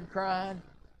more started crying.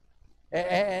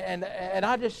 And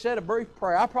I just said a brief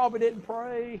prayer. I probably didn't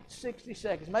pray 60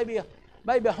 seconds, maybe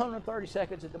 130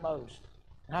 seconds at the most.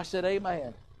 And I said,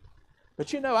 amen.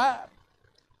 But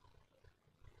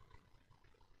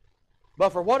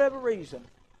but for whatever reason,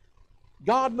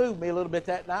 God moved me a little bit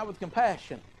that night with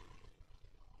compassion.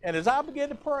 And as I began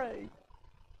to pray,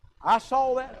 I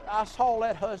saw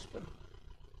that husband.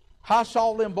 I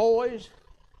saw them boys.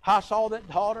 I saw that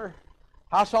daughter.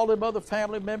 I saw them other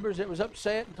family members that was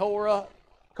upset and tore up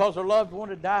because their loved one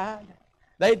had died.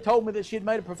 They had told me that she had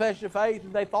made a profession of faith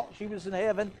and they thought she was in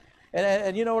heaven.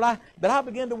 And you know what? But I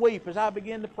began to weep as I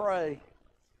began to pray.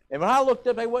 And when I looked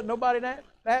up, there wasn't nobody in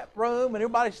that room, and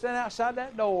everybody standing outside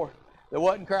that door that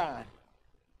wasn't crying.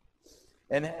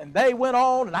 And they went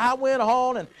on, and I went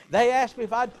on, and they asked me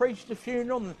if I'd preach the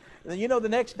funeral. And the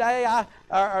next day,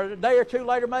 or a day or two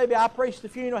later, maybe I preached the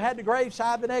funeral, had the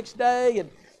graveside the next day, and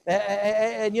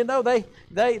every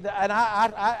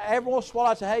once in a while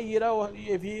I say,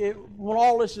 hey, when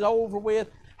all this is over with,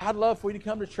 I'd love for you to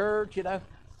come to church, And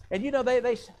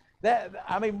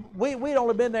we'd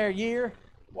only been there a year.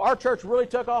 Our church really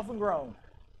took off and grown.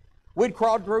 We'd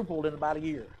quadrupled in about a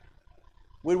year.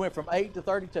 We went from 8 to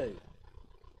 32.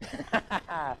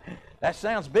 That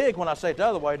sounds big when I say it the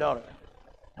other way, don't it?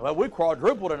 Well, we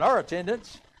quadrupled in our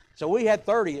attendance, so we had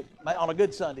 30 on a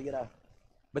good Sunday,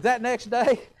 But that next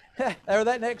day, or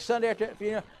that next Sunday after that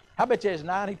funeral, I bet you there's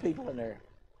 90 people in there.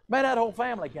 Man, that whole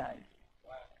family came.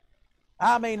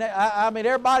 I mean,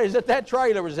 everybody's at that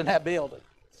trailer was in that building.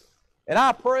 And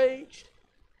I preached.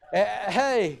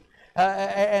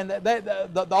 And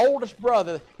the oldest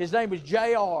brother, his name was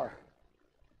J.R.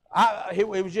 It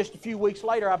was just a few weeks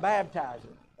later I baptized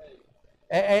him.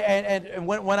 And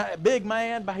when a big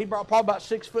man, he brought probably about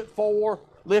 6'4",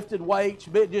 lifted weights,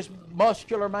 just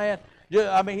muscular man. He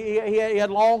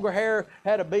had longer hair,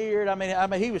 had a beard. I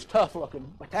mean, he was tough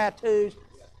looking, tattoos.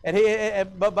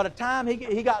 But by the time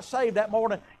he got saved that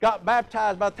morning, got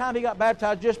baptized. By the time he got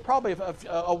baptized, just probably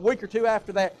a week or two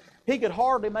after that, he could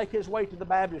hardly make his way to the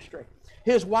baptistry.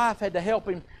 His wife had to help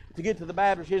him to get to the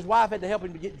baptistry. His wife had to help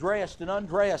him to get dressed and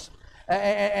undressed.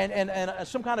 And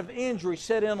some kind of injury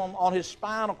set in on his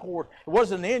spinal cord. It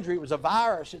wasn't an injury, it was a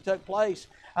virus that took place.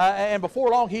 And before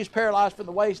long, he's paralyzed from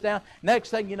the waist down. Next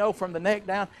thing you know, from the neck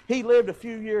down. He lived a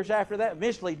few years after that,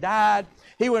 eventually died.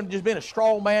 He wouldn't just been a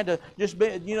strong man to just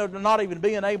be, to not even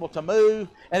being able to move.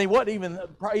 And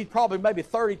he's probably maybe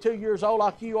 32 years old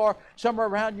like you are, somewhere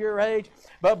around your age.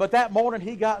 But that morning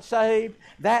he got saved.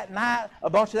 That night, a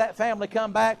bunch of that family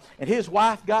come back, and his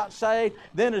wife got saved.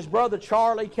 Then his brother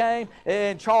Charlie came,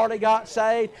 and Charlie got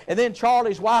saved. And then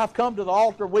Charlie's wife come to the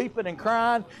altar weeping and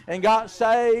crying and got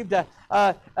saved.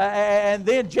 And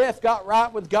then Jeff got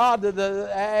right with God.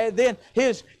 Then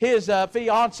his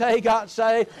fiance got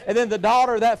saved, and then the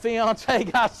daughter of that fiance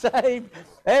got saved.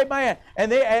 Amen.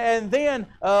 And then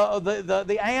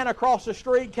the aunt across the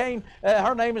street came.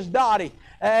 Her name is Dottie,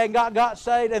 and got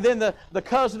saved. And then the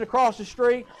cousin across the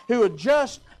street, who had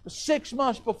just 6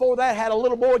 months before that had a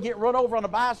little boy get run over on a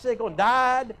bicycle and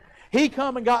died. He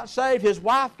come and got saved. His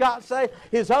wife got saved.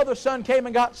 His other son came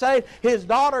and got saved. His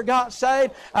daughter got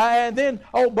saved. And then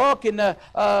old Buck and I'm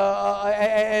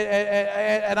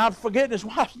forgetting his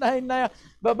wife's name now.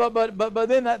 But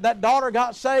then that daughter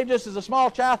got saved just as a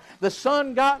small child. The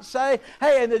son got saved.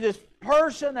 Hey, and then just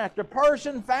person after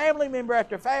person, family member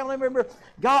after family member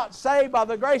got saved by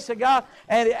the grace of God.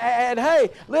 And hey,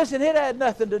 listen, it had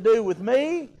nothing to do with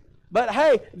me. But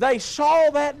hey, they saw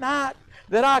that night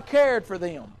that I cared for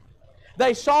them.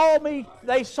 They saw me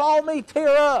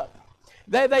tear up.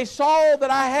 They saw that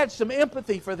I had some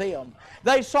empathy for them.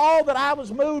 They saw that I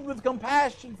was moved with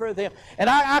compassion for them. And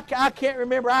I can't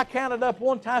remember, I counted up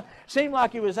one time, seemed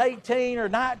like it was 18 or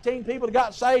 19 people that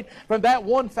got saved from that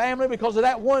one family because of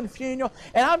that one funeral.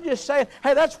 And I'm just saying,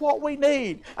 hey, that's what we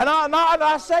need. And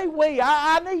I say we,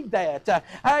 I need that.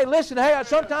 Hey, listen, hey,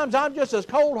 sometimes I'm just as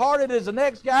cold-hearted as the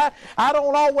next guy. I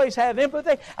don't always have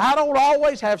empathy. I don't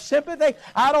always have sympathy.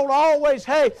 I don't always,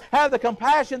 have the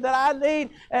compassion that I need.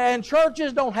 And churches,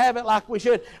 churches don't have it like we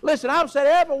should. Listen, I'm saying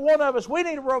every one of us, we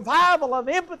need a revival of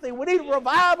empathy. We need a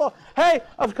revival, hey,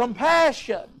 of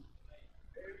compassion.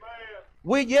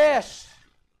 Yes,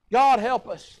 God help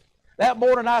us. That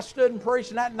morning I stood and preached,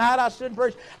 and that night I stood and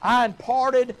preached. I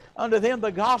imparted unto them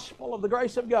the gospel of the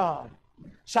grace of God.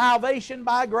 Salvation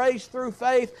by grace through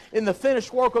faith in the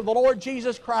finished work of the Lord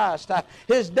Jesus Christ.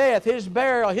 His death, His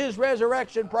burial, His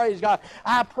resurrection, praise God.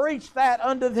 I preached that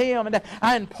unto them, and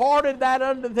I imparted that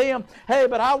unto them. Hey,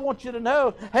 but I want you to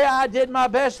know, hey, I did my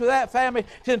best with that family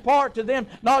to impart to them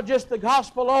not just the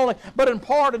gospel only, but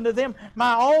impart unto them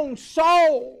my own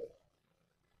soul.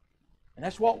 And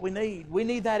that's what we need. We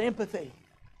need that empathy.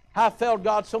 I've felt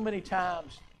God so many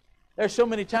times. There's so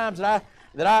many times that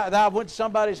I went to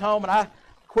somebody's home and I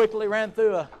quickly ran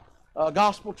through a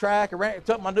gospel tract, or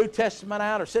took my New Testament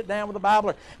out, or sit down with the Bible,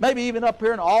 or maybe even up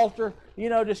here in the altar,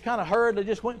 just kind of hurriedly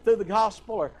just went through the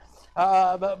gospel,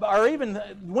 or even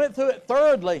went through it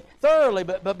thoroughly,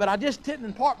 but I just didn't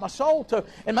impart my soul to.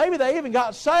 And maybe they even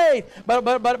got saved,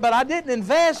 but I didn't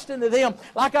invest into them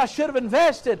like I should have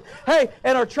invested. Hey,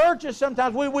 in our churches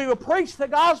sometimes we will preach the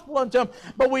gospel unto them,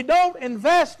 but we don't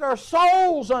invest our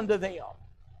souls unto them.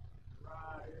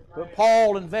 But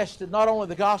Paul invested not only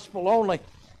the gospel only,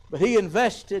 but he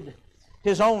invested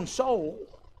his own soul.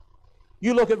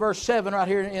 You look at verse 7 right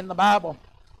here in the Bible.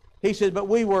 He said, but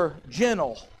we were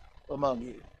gentle among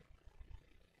you.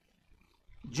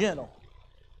 Gentle.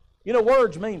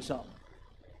 Words mean something.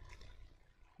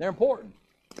 They're important.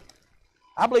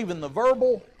 I believe in the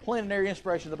verbal plenary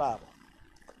inspiration of the Bible.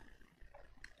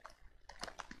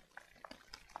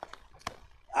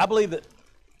 I believe that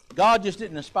God just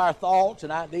didn't inspire thoughts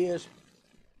and ideas,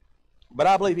 but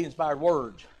I believe He inspired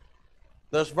words.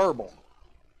 Thus verbal.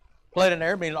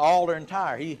 Plenary meaning all or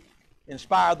entire. He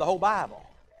inspired the whole Bible.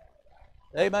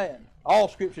 Amen. All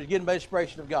Scripture is given by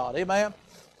inspiration of God. Amen.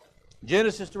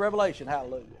 Genesis to Revelation.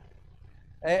 Hallelujah.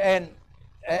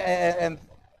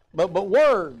 But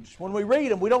words, when we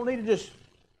read them, we don't need to just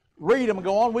read them and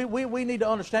go on. We need to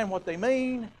understand what they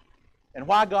mean and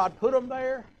why God put them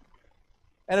there.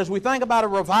 And as we think about a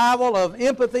revival of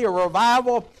empathy, a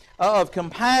revival of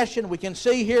compassion, we can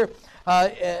see here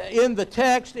in the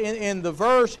text, in the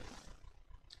verse,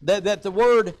 that the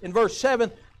word, in verse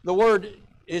 7,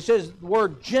 it says the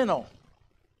word gentle.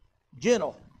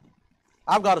 Gentle.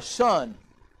 I've got a son,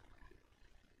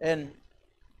 and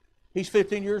he's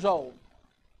 15 years old.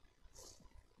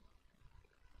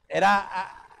 And I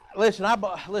believe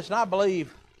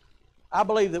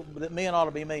that men ought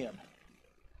to be men.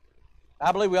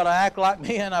 I believe we ought to act like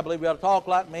men. I believe we ought to talk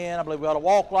like men. I believe we ought to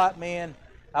walk like men.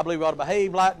 I believe we ought to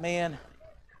behave like men.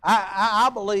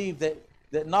 I believe that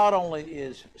not only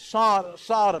is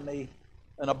sodomy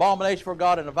an abomination for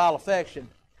God and a vile affection,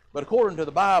 but according to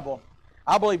the Bible,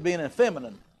 I believe being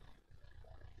effeminate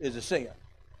is a sin.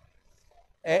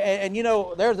 And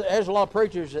there's a lot of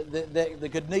preachers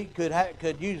that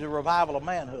could use a revival of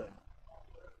manhood.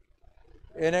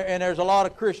 And there's a lot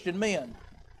of Christian men.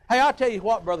 Hey, I'll tell you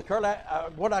what, Brother Curly,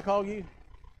 what did I call you?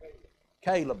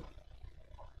 Caleb.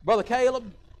 Brother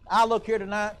Caleb, I look here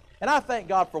tonight, and I thank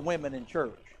God for women in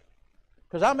church.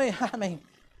 Because I mean,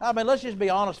 let's just be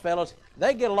honest, fellas,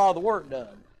 they get a lot of the work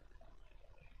done.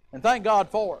 And thank God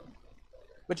for it.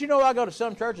 But I go to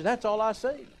some churches, that's all I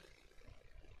see.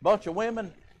 Bunch of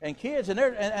women and kids, and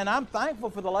I'm thankful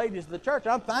for the ladies of the church.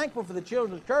 I'm thankful for the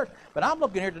children of the church. But I'm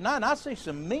looking here tonight, and I see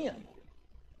some men.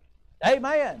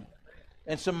 Amen.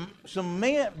 And some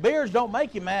men, beards don't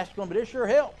make you masculine, but it sure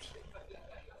helps.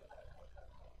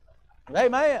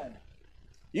 Amen.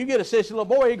 You get a sissy little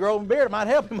boy, he grows a beard, it might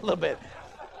help him a little bit.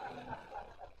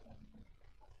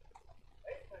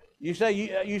 You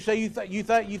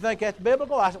think that's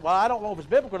biblical? I said, well, I don't know if it's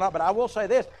biblical or not, but I will say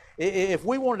this: if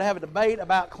we wanted to have a debate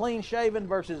about clean shaven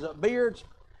versus beards,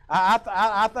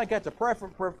 I think that's a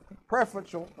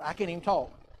preferential. I can't even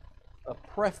talk. A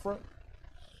preference.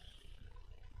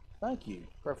 Thank you.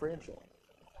 Preferential.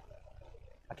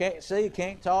 I can't see,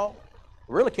 can't talk.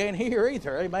 Really can't hear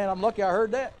either. Hey, man, I'm lucky I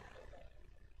heard that.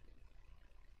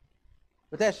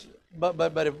 But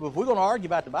if we're going to argue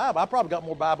about the Bible, I probably got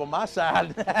more Bible on my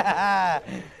side,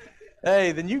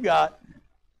 hey, than you got.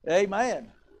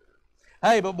 Amen.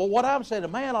 Hey, but what I'm saying, a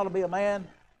man ought to be a man.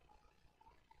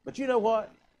 But you know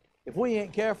what? If we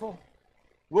ain't careful,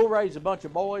 we'll raise a bunch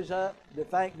of boys up that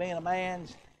think being a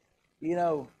man's,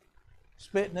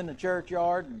 spitting in the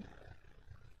churchyard and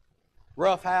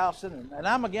roughhousing. And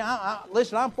I'm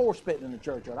for spitting in the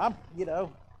churchyard. I'm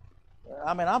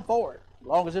for it. As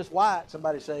long as it's white,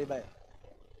 somebody say amen.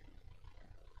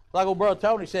 Like old brother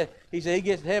Tony said, he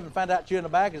gets to heaven and find out chewing the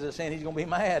back is a sin, he's going to be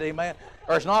mad, amen.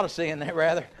 Or it's not a sin,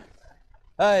 rather.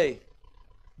 Hey,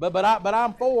 But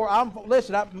I'm for.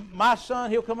 Listen. My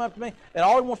son, he'll come up to me, and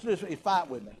all he wants to do is fight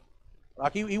with me.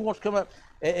 Like he wants to come up.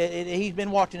 And he's been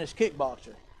watching this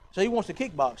kickboxer, so he wants to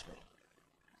kickbox me.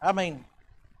 I mean,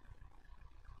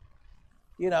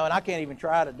 and I can't even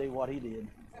try to do what he did.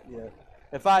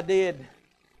 If I did,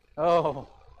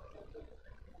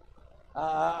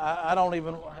 I don't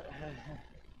even.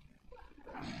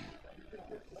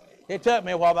 It took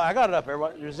me a while, but I got it up there.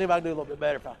 Let's see if I can do a little bit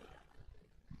better.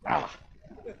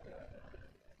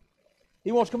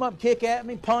 He wants to come up and kick at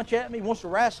me, punch at me. He wants to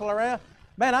wrestle around.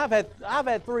 Man, I've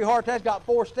had 3 heart attacks, got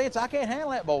 4 stents. I can't handle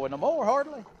that boy no more,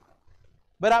 hardly.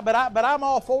 But I'm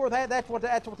all for that. That's what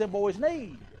them boys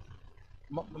need.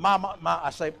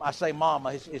 I say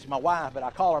mama. It's my wife, but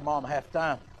I call her mama half the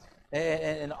time.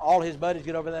 And all his buddies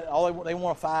get over that. They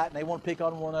want to fight and they want to pick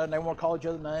on one another and they want to call each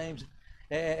other names.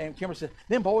 And Kimberly said,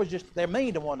 them boys they're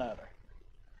mean to one another.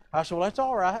 I said, well, that's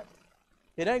all right.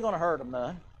 It ain't going to hurt them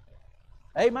none.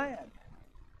 Amen.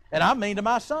 And I'm mean to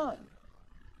my son.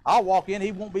 I'll walk in,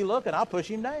 he won't be looking, I'll push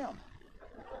him down.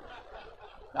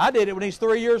 I did it when he's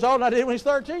 3 years old, and I did it when he's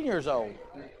 13 years old.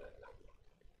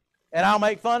 And I'll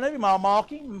make fun of him, I'll mock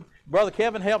him. Brother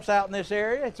Kevin helps out in this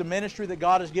area. It's a ministry that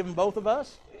God has given both of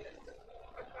us.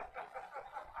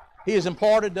 He has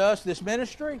imparted to us this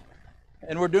ministry,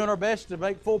 and we're doing our best to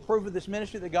make full proof of this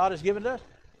ministry that God has given to us.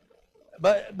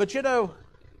 But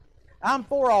I'm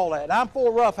for all that. I'm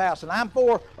for roughhousing. I'm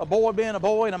for a boy being a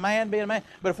boy and a man being a man.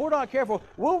 But if we're not careful,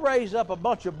 we'll raise up a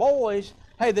bunch of boys,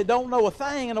 that don't know a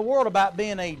thing in the world about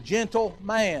being a gentle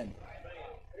man.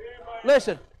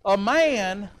 Listen, a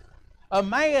man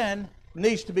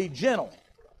needs to be gentle.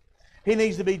 He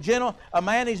needs to be gentle. A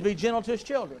man needs to be gentle to his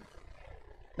children.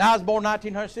 Now, I was born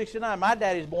 1969. My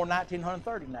daddy was born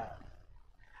 1939.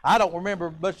 I don't remember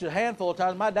but a handful of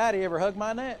times my daddy ever hugged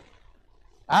my neck.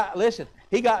 Listen,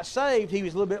 he got saved, he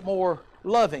was a little bit more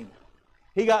loving.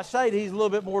 He got saved, he's a little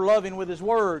bit more loving with his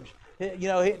words.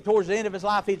 Towards the end of his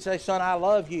life, he'd say, son, I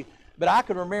love you. But I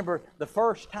can remember the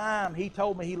first time he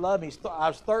told me he loved me. I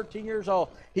was 13 years old.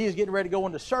 He was getting ready to go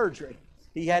into surgery.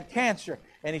 He had cancer.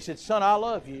 And he said, son, I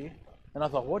love you. And I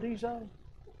thought, what did he say?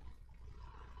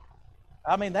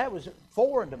 I mean, that was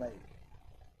foreign to me.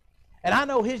 And I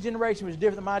know his generation was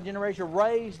different than my generation,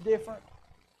 raised different.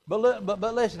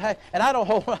 But listen, hey, and I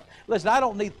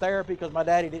don't need therapy because my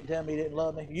daddy didn't tell me he didn't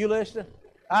love me. You listening?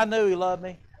 I knew he loved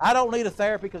me. I don't need a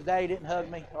therapy because daddy didn't hug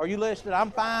me. Are you listening?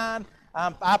 I'm fine.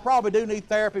 I probably do need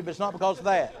therapy, but it's not because of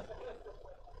that.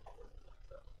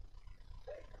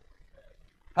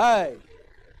 Hey.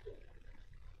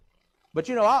 But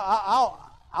I'll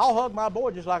hug my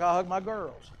boy just like I hug my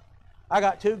girls. I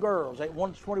got 2 girls.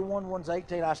 One's 21, one's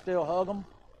 18. I still hug them.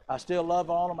 I still love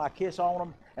on them. I kiss on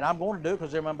them. And I'm going to do it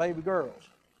because they're my baby girls.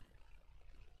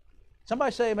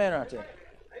 Somebody say amen right there.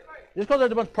 Just because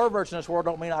there's a bunch of perverts in this world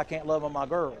don't mean I can't love on my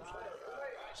girls.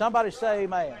 Somebody say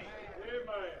amen.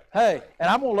 Hey, and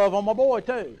I'm going to love on my boy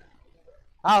too.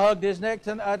 I hugged his neck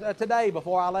today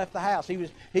before I left the house. He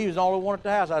was the only one at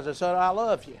the house. I said, son, I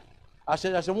love you. I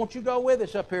said, won't you go with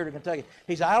us up here to Kentucky?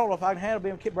 He said, I don't know if I can handle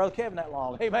being Brother Kevin that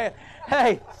long. Amen.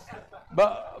 Hey,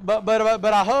 but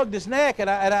I hugged his neck and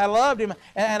I loved him,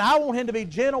 and I want him to be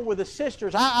gentle with his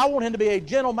sisters. I want him to be a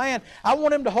gentle man. I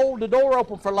want him to hold the door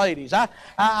open for ladies. I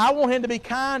want him to be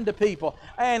kind to people.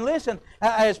 And listen,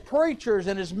 as preachers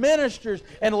and as ministers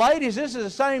and ladies, this is the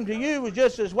same to you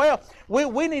just as well.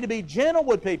 We need to be gentle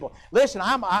with people. Listen,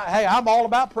 I'm all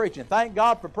about preaching. Thank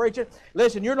God for preaching.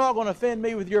 Listen, you're not going to offend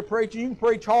me with your preaching. You can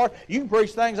preach hard. You can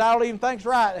preach things I don't even think's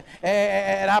right,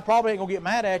 and I probably ain't going to get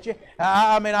mad at you.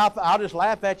 I'll just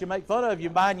laugh at you, make fun of you,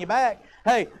 behind your back.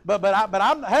 Hey,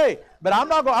 I'm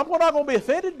not going to be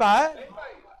offended by it.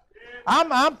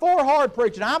 I'm for hard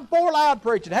preaching. I'm for loud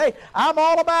preaching. Hey, I'm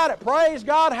all about it. Praise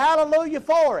God, hallelujah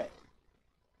for it.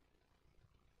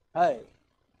 Hey,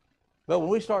 but when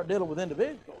we start dealing with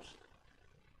individuals,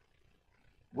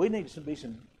 we need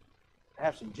to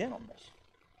have some gentleness.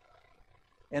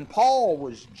 And Paul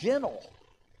was gentle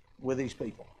with these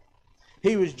people.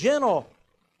 He was gentle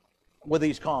with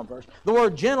these converts. The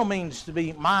word gentle means to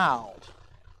be mild,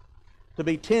 to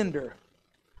be tender,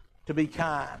 to be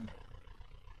kind.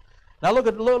 Now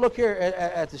look here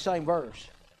at the same verse.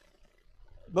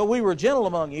 But we were gentle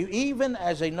among you, even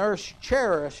as a nurse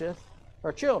cherisheth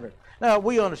her children. Now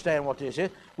we understand what this is.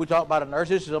 We talk about a nurse.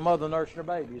 This is a mother nursing her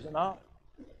baby, is it not?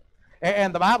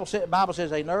 And the Bible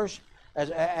says a nurse,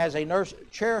 as a nurse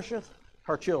cherisheth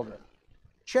her children.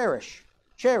 Cherish.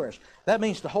 That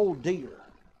means to hold dear,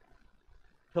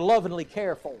 to lovingly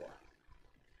care for.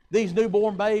 These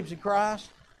newborn babes in Christ,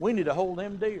 we need to hold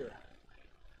them dear.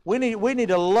 We need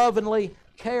to lovingly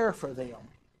care for them.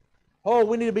 Oh,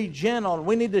 we need to be gentle, and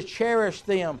we need to cherish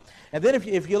them. And then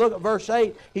if you look at verse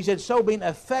 8, he said, so being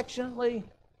affectionately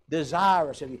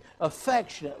desirous of you.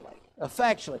 Affectionately.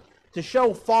 To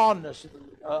show fondness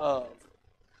of.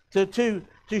 To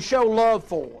show love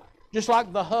for. Just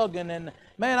like the hugging. And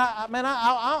man,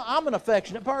 I'm an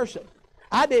affectionate person.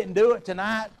 I didn't do it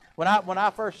tonight. When I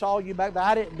first saw you back there,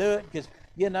 I didn't do it because,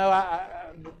 I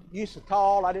used to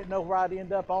tall. I didn't know where I'd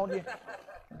end up on you.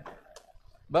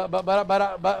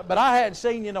 But I hadn't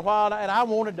seen you in a while, and I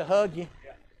wanted to hug you.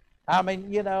 I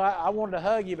mean, I wanted to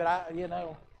hug you, but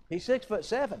he's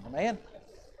 6'7", man,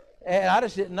 and I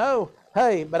just didn't know.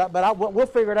 Hey, we'll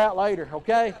figure it out later,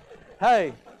 okay?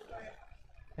 Hey,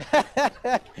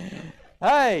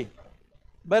 hey,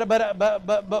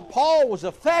 but Paul was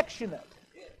affectionate.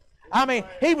 I mean,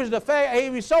 he was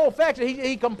so affectionate.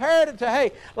 He compared it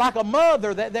to like a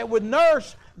mother that would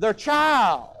nurse their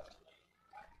child.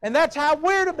 And that's how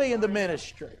we're to be in the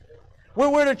ministry.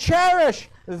 We're to cherish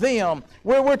them.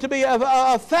 We're to be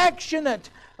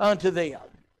affectionate unto them.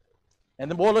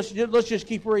 And then, boy, let's just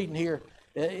keep reading here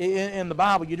in the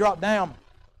Bible. You drop down.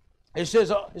 It says,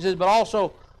 but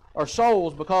also our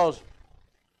souls, because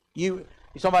he's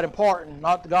talking about imparting,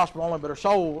 not the gospel only, but our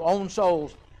own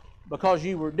souls, because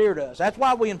you were dear to us. That's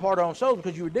why we impart our own souls,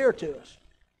 because you were dear to us.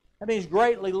 That means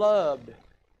greatly loved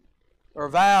or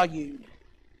valued.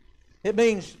 It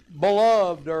means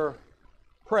beloved or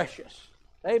precious.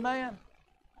 Amen?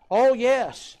 Oh,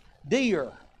 yes.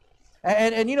 Dear.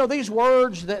 And these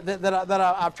words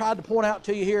that I've tried to point out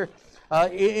to you here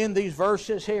in these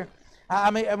verses here. I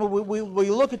mean, we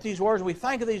look at these words, we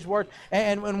think of these words,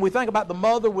 and when we think about the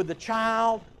mother with the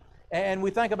child, and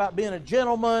we think about being a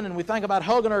gentleman, and we think about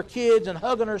hugging our kids and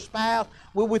hugging our spouse.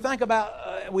 We think about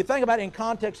it in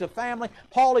context of family.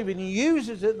 Paul even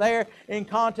uses it there in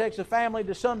context of family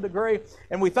to some degree,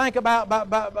 and we think about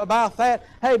that.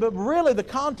 Hey, but really the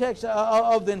context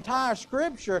of the entire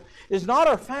Scripture is not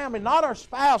our family, not our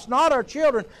spouse, not our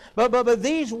children, but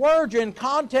these words are in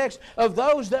context of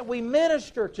those that we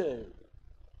minister to.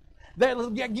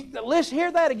 Let's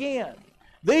hear that again.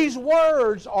 These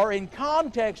words are in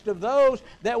context of those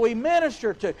that we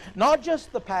minister to. Not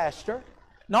just the pastor,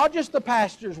 not just the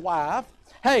pastor's wife.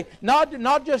 Hey, not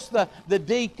just the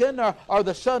deacon or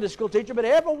the Sunday school teacher, but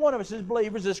every one of us as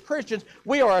believers, as Christians,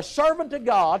 we are a servant to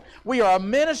God. We are a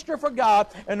minister for God,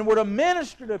 and we're to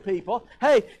minister to people.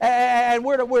 Hey, and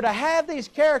we're to have these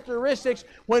characteristics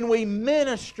when we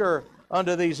minister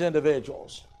unto these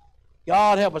individuals.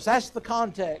 God help us. That's the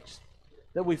context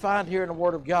that we find here in the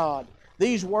Word of God.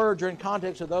 These words are in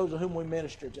context of those of whom we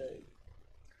minister to.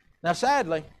 Now,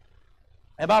 sadly,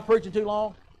 am I preaching too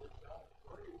long?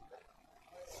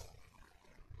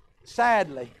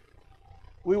 Sadly,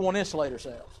 we won't insulate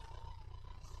ourselves.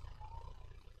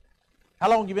 How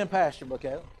long have you been pastor,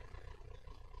 Michaela?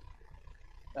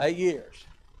 8 years.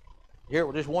 Here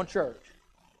with just one church.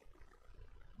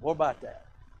 What about that?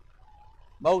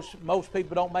 Most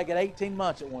people don't make it 18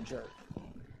 months at one church.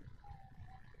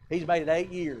 He's made it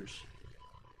 8 years.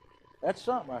 That's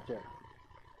something right there.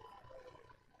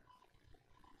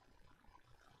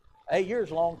 8 years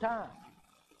is a long time.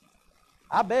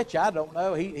 I bet you, I don't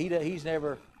know. He's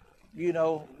never,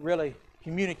 really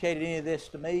communicated any of this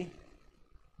to me.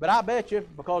 But I bet you,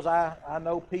 because I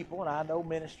know people, and I know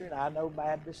ministry, and I know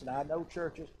Baptists, and I know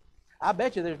churches, I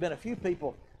bet you there's been a few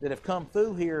people that have come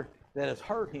through here that have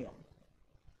hurt him,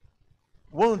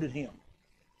 wounded him.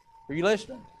 Are you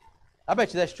listening? I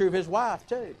bet you that's true of his wife,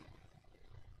 too.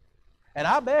 And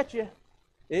I bet you,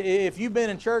 if you've been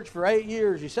in church for 8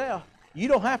 years yourself, you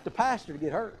don't have to pastor to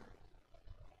get hurt.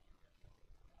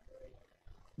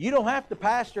 You don't have to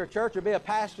pastor a church or be a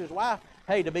pastor's wife,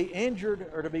 to be injured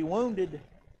or to be wounded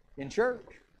in church.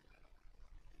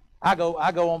 I go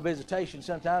on visitation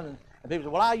sometimes, and people say,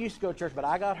 well, I used to go to church, but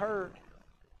I got hurt.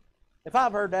 If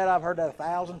I've heard that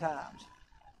 1,000 times.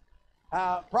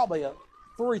 Probably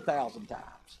 3,000 times.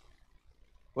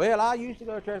 Well, I used to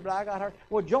go to church, but I got hurt.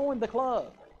 Well, join the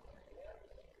club.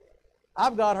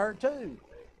 I've got hurt too.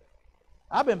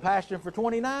 I've been pastoring for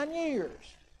 29 years.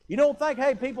 You don't think,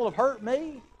 people have hurt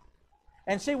me?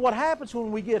 And see what happens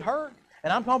when we get hurt.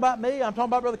 And I'm talking about me. I'm talking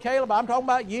about Brother Caleb. I'm talking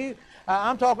about you.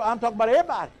 I'm talking about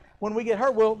everybody. When we get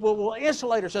hurt, we'll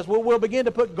insulate ourselves. We'll begin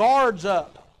to put guards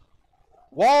up,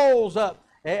 walls up,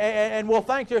 and we'll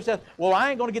think to ourselves, well, I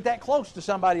ain't going to get that close to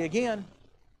somebody again.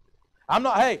 I'm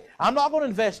not going to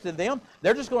invest in them.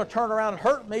 They're just going to turn around and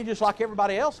hurt me just like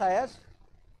everybody else has.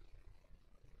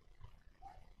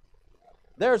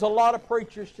 There's a lot of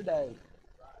preachers today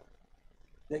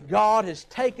that God has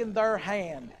taken their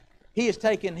hand. He has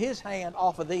taken His hand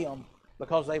off of them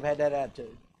because they've had that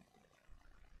attitude.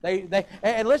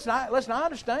 And listen, I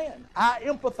understand. I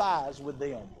empathize with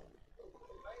them.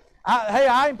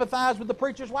 I empathize with the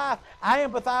preacher's wife. I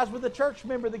empathize with the church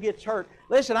member that gets hurt.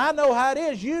 Listen, I know how it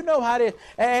is. You know how it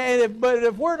is. But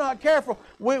if we're not careful,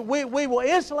 we will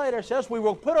insulate ourselves. We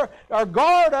will put our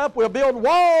guard up. We'll build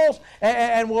walls.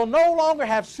 And we'll no longer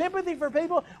have sympathy for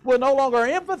people. We'll no longer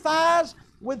empathize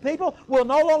with people. We'll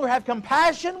no longer have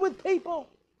compassion with people.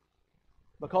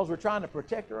 Because we're trying to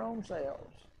protect our own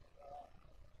selves.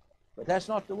 But that's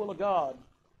not the will of God.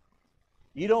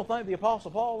 You don't think the Apostle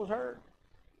Paul was hurt?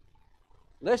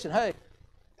 Listen, hey,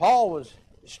 Paul was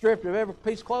stripped of every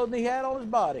piece of clothing he had on his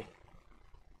body.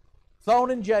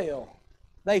 Thrown in jail.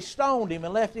 They stoned him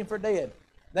and left him for dead.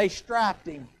 They striped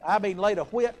him. Laid a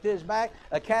whip to his back,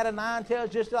 a cat of nine tails,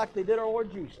 just like they did our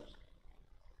Lord Jesus.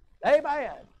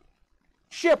 Amen.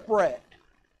 Shipwrecked.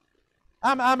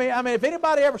 I mean, if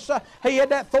anybody ever saw, he had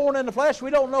that thorn in the flesh,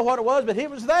 we don't know what it was, but he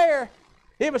was there.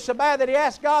 It was so bad that he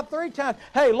asked God 3 times,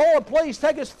 hey, Lord, please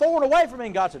take this thorn away from me.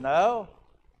 And God said, no,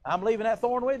 I'm leaving that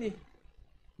thorn with you.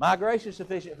 My grace is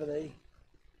sufficient for thee.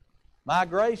 My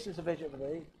grace is sufficient for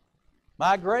thee.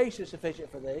 My grace is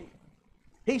sufficient for thee.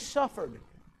 He suffered.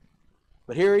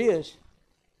 But here he is.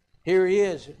 Here he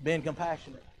is being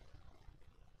compassionate.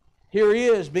 Here he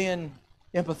is being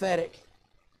empathetic.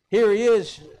 Here he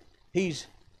is. He's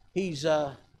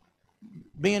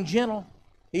being gentle.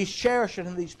 He's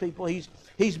cherishing these people.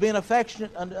 He's being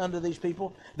affectionate unto these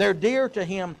people. They're dear to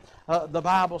him, the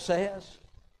Bible says.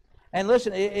 And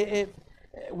listen,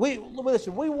 we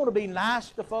want to be nice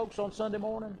to folks on Sunday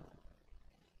morning,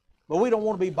 but we don't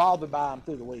want to be bothered by them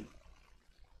through the week.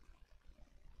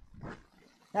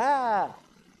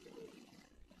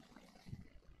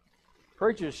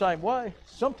 Preachers the same way.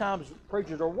 Sometimes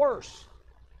preachers are worse.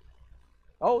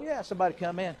 Oh yeah, somebody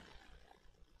come in.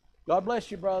 God bless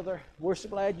you, brother. We're so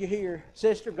glad you're here.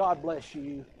 Sister, God bless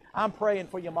you. I'm praying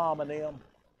for your mom and them.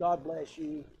 God bless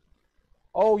you.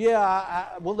 Oh,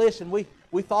 yeah, well, listen, we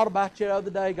thought about you the other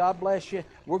day. God bless you.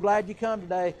 We're glad you come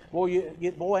today. Boy,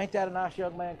 ain't that a nice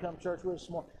young man come to church with us this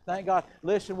morning. Thank God.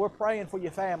 Listen, we're praying for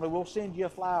your family. We'll send you a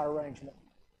flower arrangement.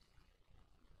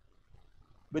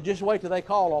 But just wait till they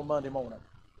call on Monday morning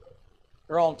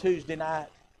or on Tuesday night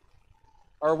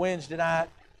or Wednesday night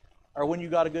or when you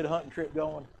got a good hunting trip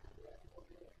going.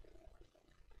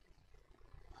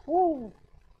 Woo.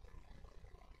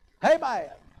 Hey, man.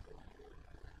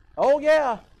 Oh,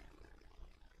 yeah.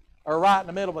 Or right in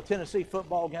the middle of a Tennessee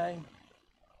football game.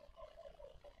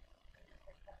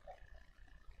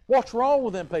 What's wrong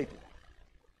with them people?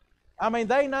 I mean,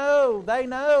 they know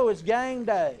it's game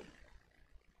day.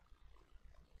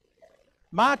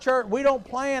 My church, we don't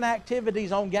plan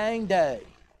activities on game day.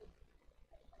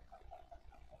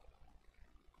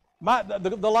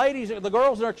 The ladies, the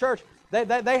girls in our church,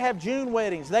 they have June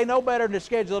weddings. They know better than to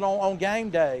schedule it on game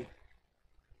day.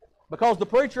 Because the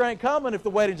preacher ain't coming if the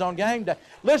wedding's on game day.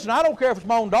 Listen, I don't care if it's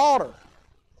my own daughter.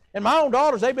 And my own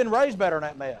daughters, they've been raised better in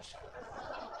that mess.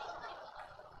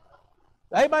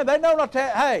 Amen. They know not to,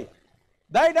 hey,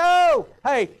 they know,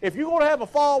 hey, if you're going to have a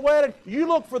fall wedding, you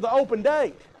look for the open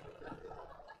date.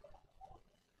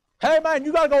 Hey, man,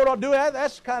 you got to go do that.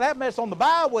 That's kind of that mess on the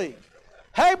bye week.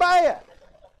 Hey, man.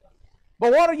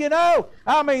 But what do you know?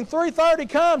 I mean, 3:30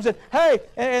 comes and, hey,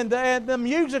 and the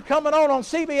music coming on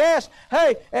CBS.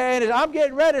 Hey, and I'm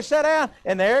getting ready to sit down,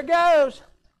 and there it goes.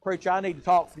 Preacher, I need to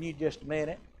talk for you just a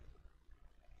minute.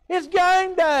 It's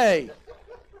game day.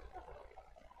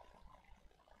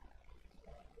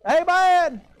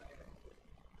 Amen.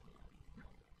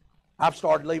 I've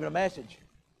started leaving a message.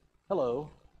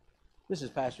 Hello, this is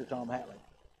Pastor Tom Hatley.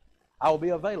 I will be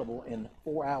available in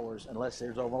 4 hours unless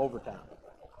there's overtime.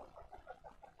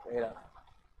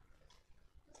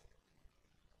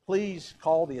 Please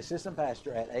call the assistant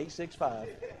pastor at 865.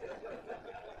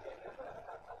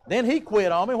 Then he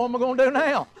quit on me. What am I going to do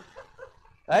now?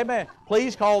 Amen.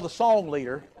 Please call the song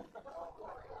leader.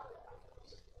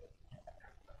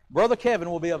 Brother Kevin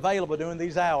will be available during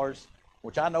these hours,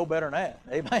 which I know better than that.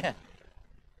 Amen.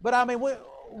 But I mean,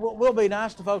 we'll be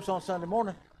nice to folks on Sunday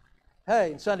morning.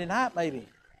 Hey, Sunday night maybe.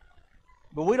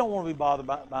 But we don't want to be bothered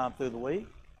by them through the week.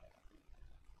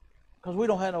 Because we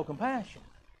don't have no compassion.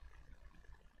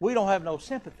 We don't have no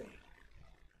sympathy.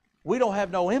 We don't have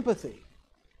no empathy.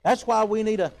 That's why we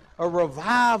need a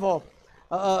revival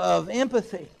of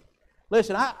empathy.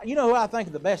 Listen, you know who I think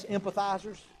are the best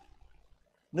empathizers?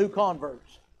 New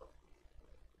converts.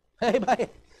 Amen.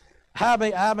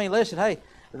 I mean, listen, hey,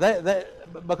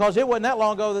 because it wasn't that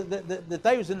long ago that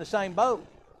they was in the same boat.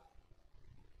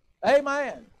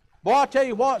 Amen. Boy, I'll tell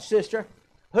you what, sister.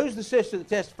 Who's the sister that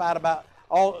testified about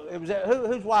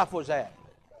whose wife was that?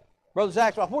 Brother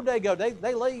Zach's wife, where'd they go?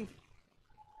 They leave.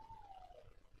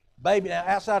 Baby now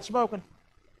outside smoking.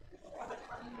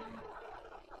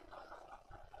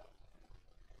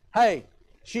 Hey,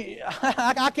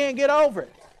 I can't get over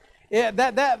it. Yeah,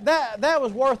 that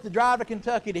was worth the drive to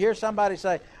Kentucky to hear somebody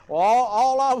say, well,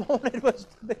 all I wanted was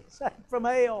to be saved from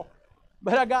hell,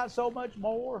 but I got so much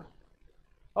more.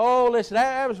 Oh, listen,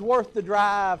 that was worth the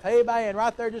drive. Hey, man,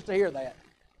 right there just to hear that.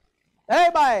 Hey,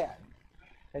 man.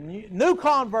 And new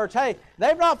converts, hey,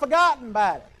 they've not forgotten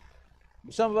about it.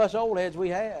 But some of us old heads, we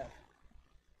have.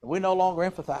 We no longer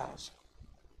empathize.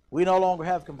 We no longer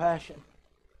have compassion.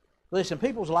 Listen,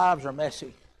 people's lives are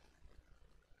messy.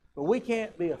 But we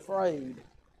can't be afraid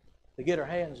to get our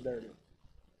hands dirty.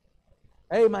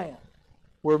 Amen.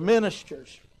 We're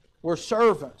ministers. We're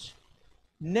servants.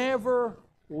 Never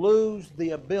lose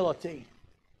the ability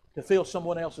to feel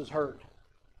someone else's hurt.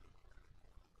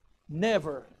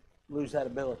 Never lose that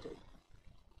ability.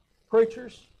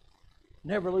 Preachers,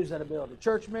 never lose that ability.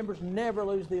 Church members, never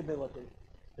lose the ability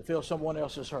to feel someone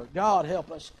else's hurt. God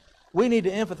help us. We need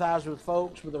to empathize with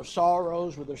folks, with their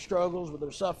sorrows, with their struggles, with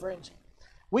their sufferings.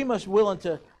 We must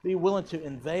be willing to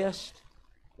invest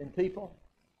in people.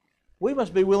 We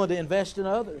must be willing to invest in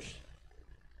others.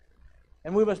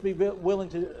 And we must be willing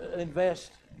to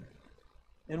invest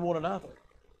in one another.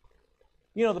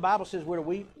 You know, the Bible says we're to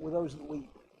weep with those that weep.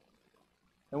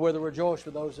 And we're to rejoice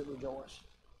with those that rejoice.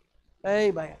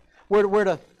 Amen.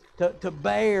 We're to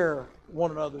bear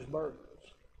one another's burdens.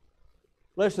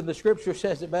 Listen, the Scripture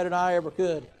says it better than I ever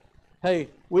could. Hey,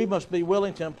 we must be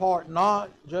willing to impart not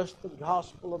just the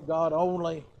gospel of God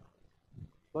only,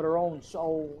 but our own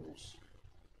souls.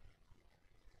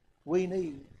 We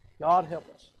need, God help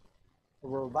us, a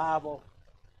revival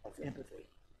of empathy,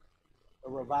 a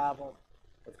revival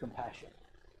of compassion.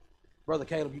 Brother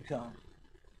Caleb, you come.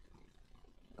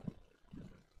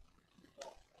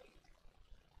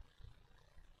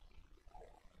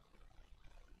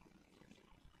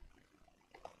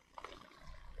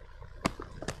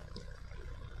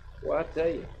 Well, I tell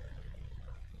you,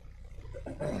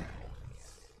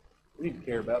 we need to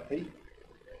care about people.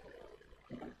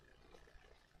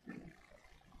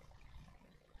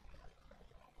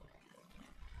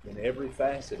 In every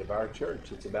facet of our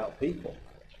church, it's about people.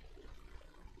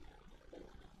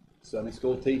 Sunday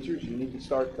school teachers, you need to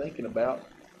start thinking about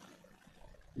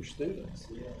your students.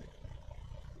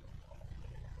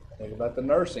 Think about the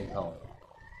nursing home.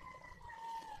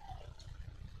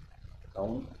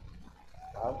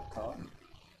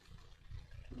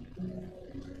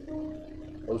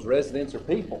 Those residents are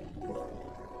people.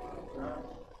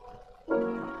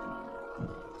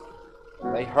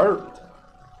 And they hurt.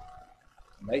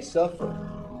 And they suffer.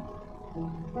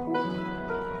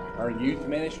 Our youth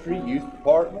ministry, youth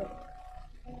department,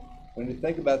 when you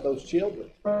think about those children,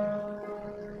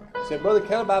 you say, Brother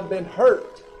Caleb, I've been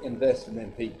hurt investing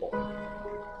in people.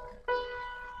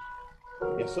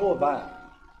 Yeah, so have I.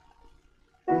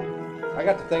 I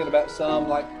got to thinking about some,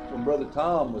 like when Brother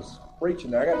Tom was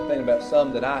preaching there, I got to thinking about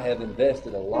some that I have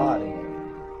invested a lot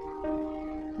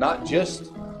in. Not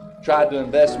just tried to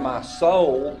invest my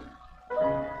soul,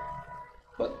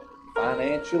 but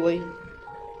financially.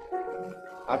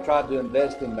 I've tried to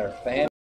invest in their family.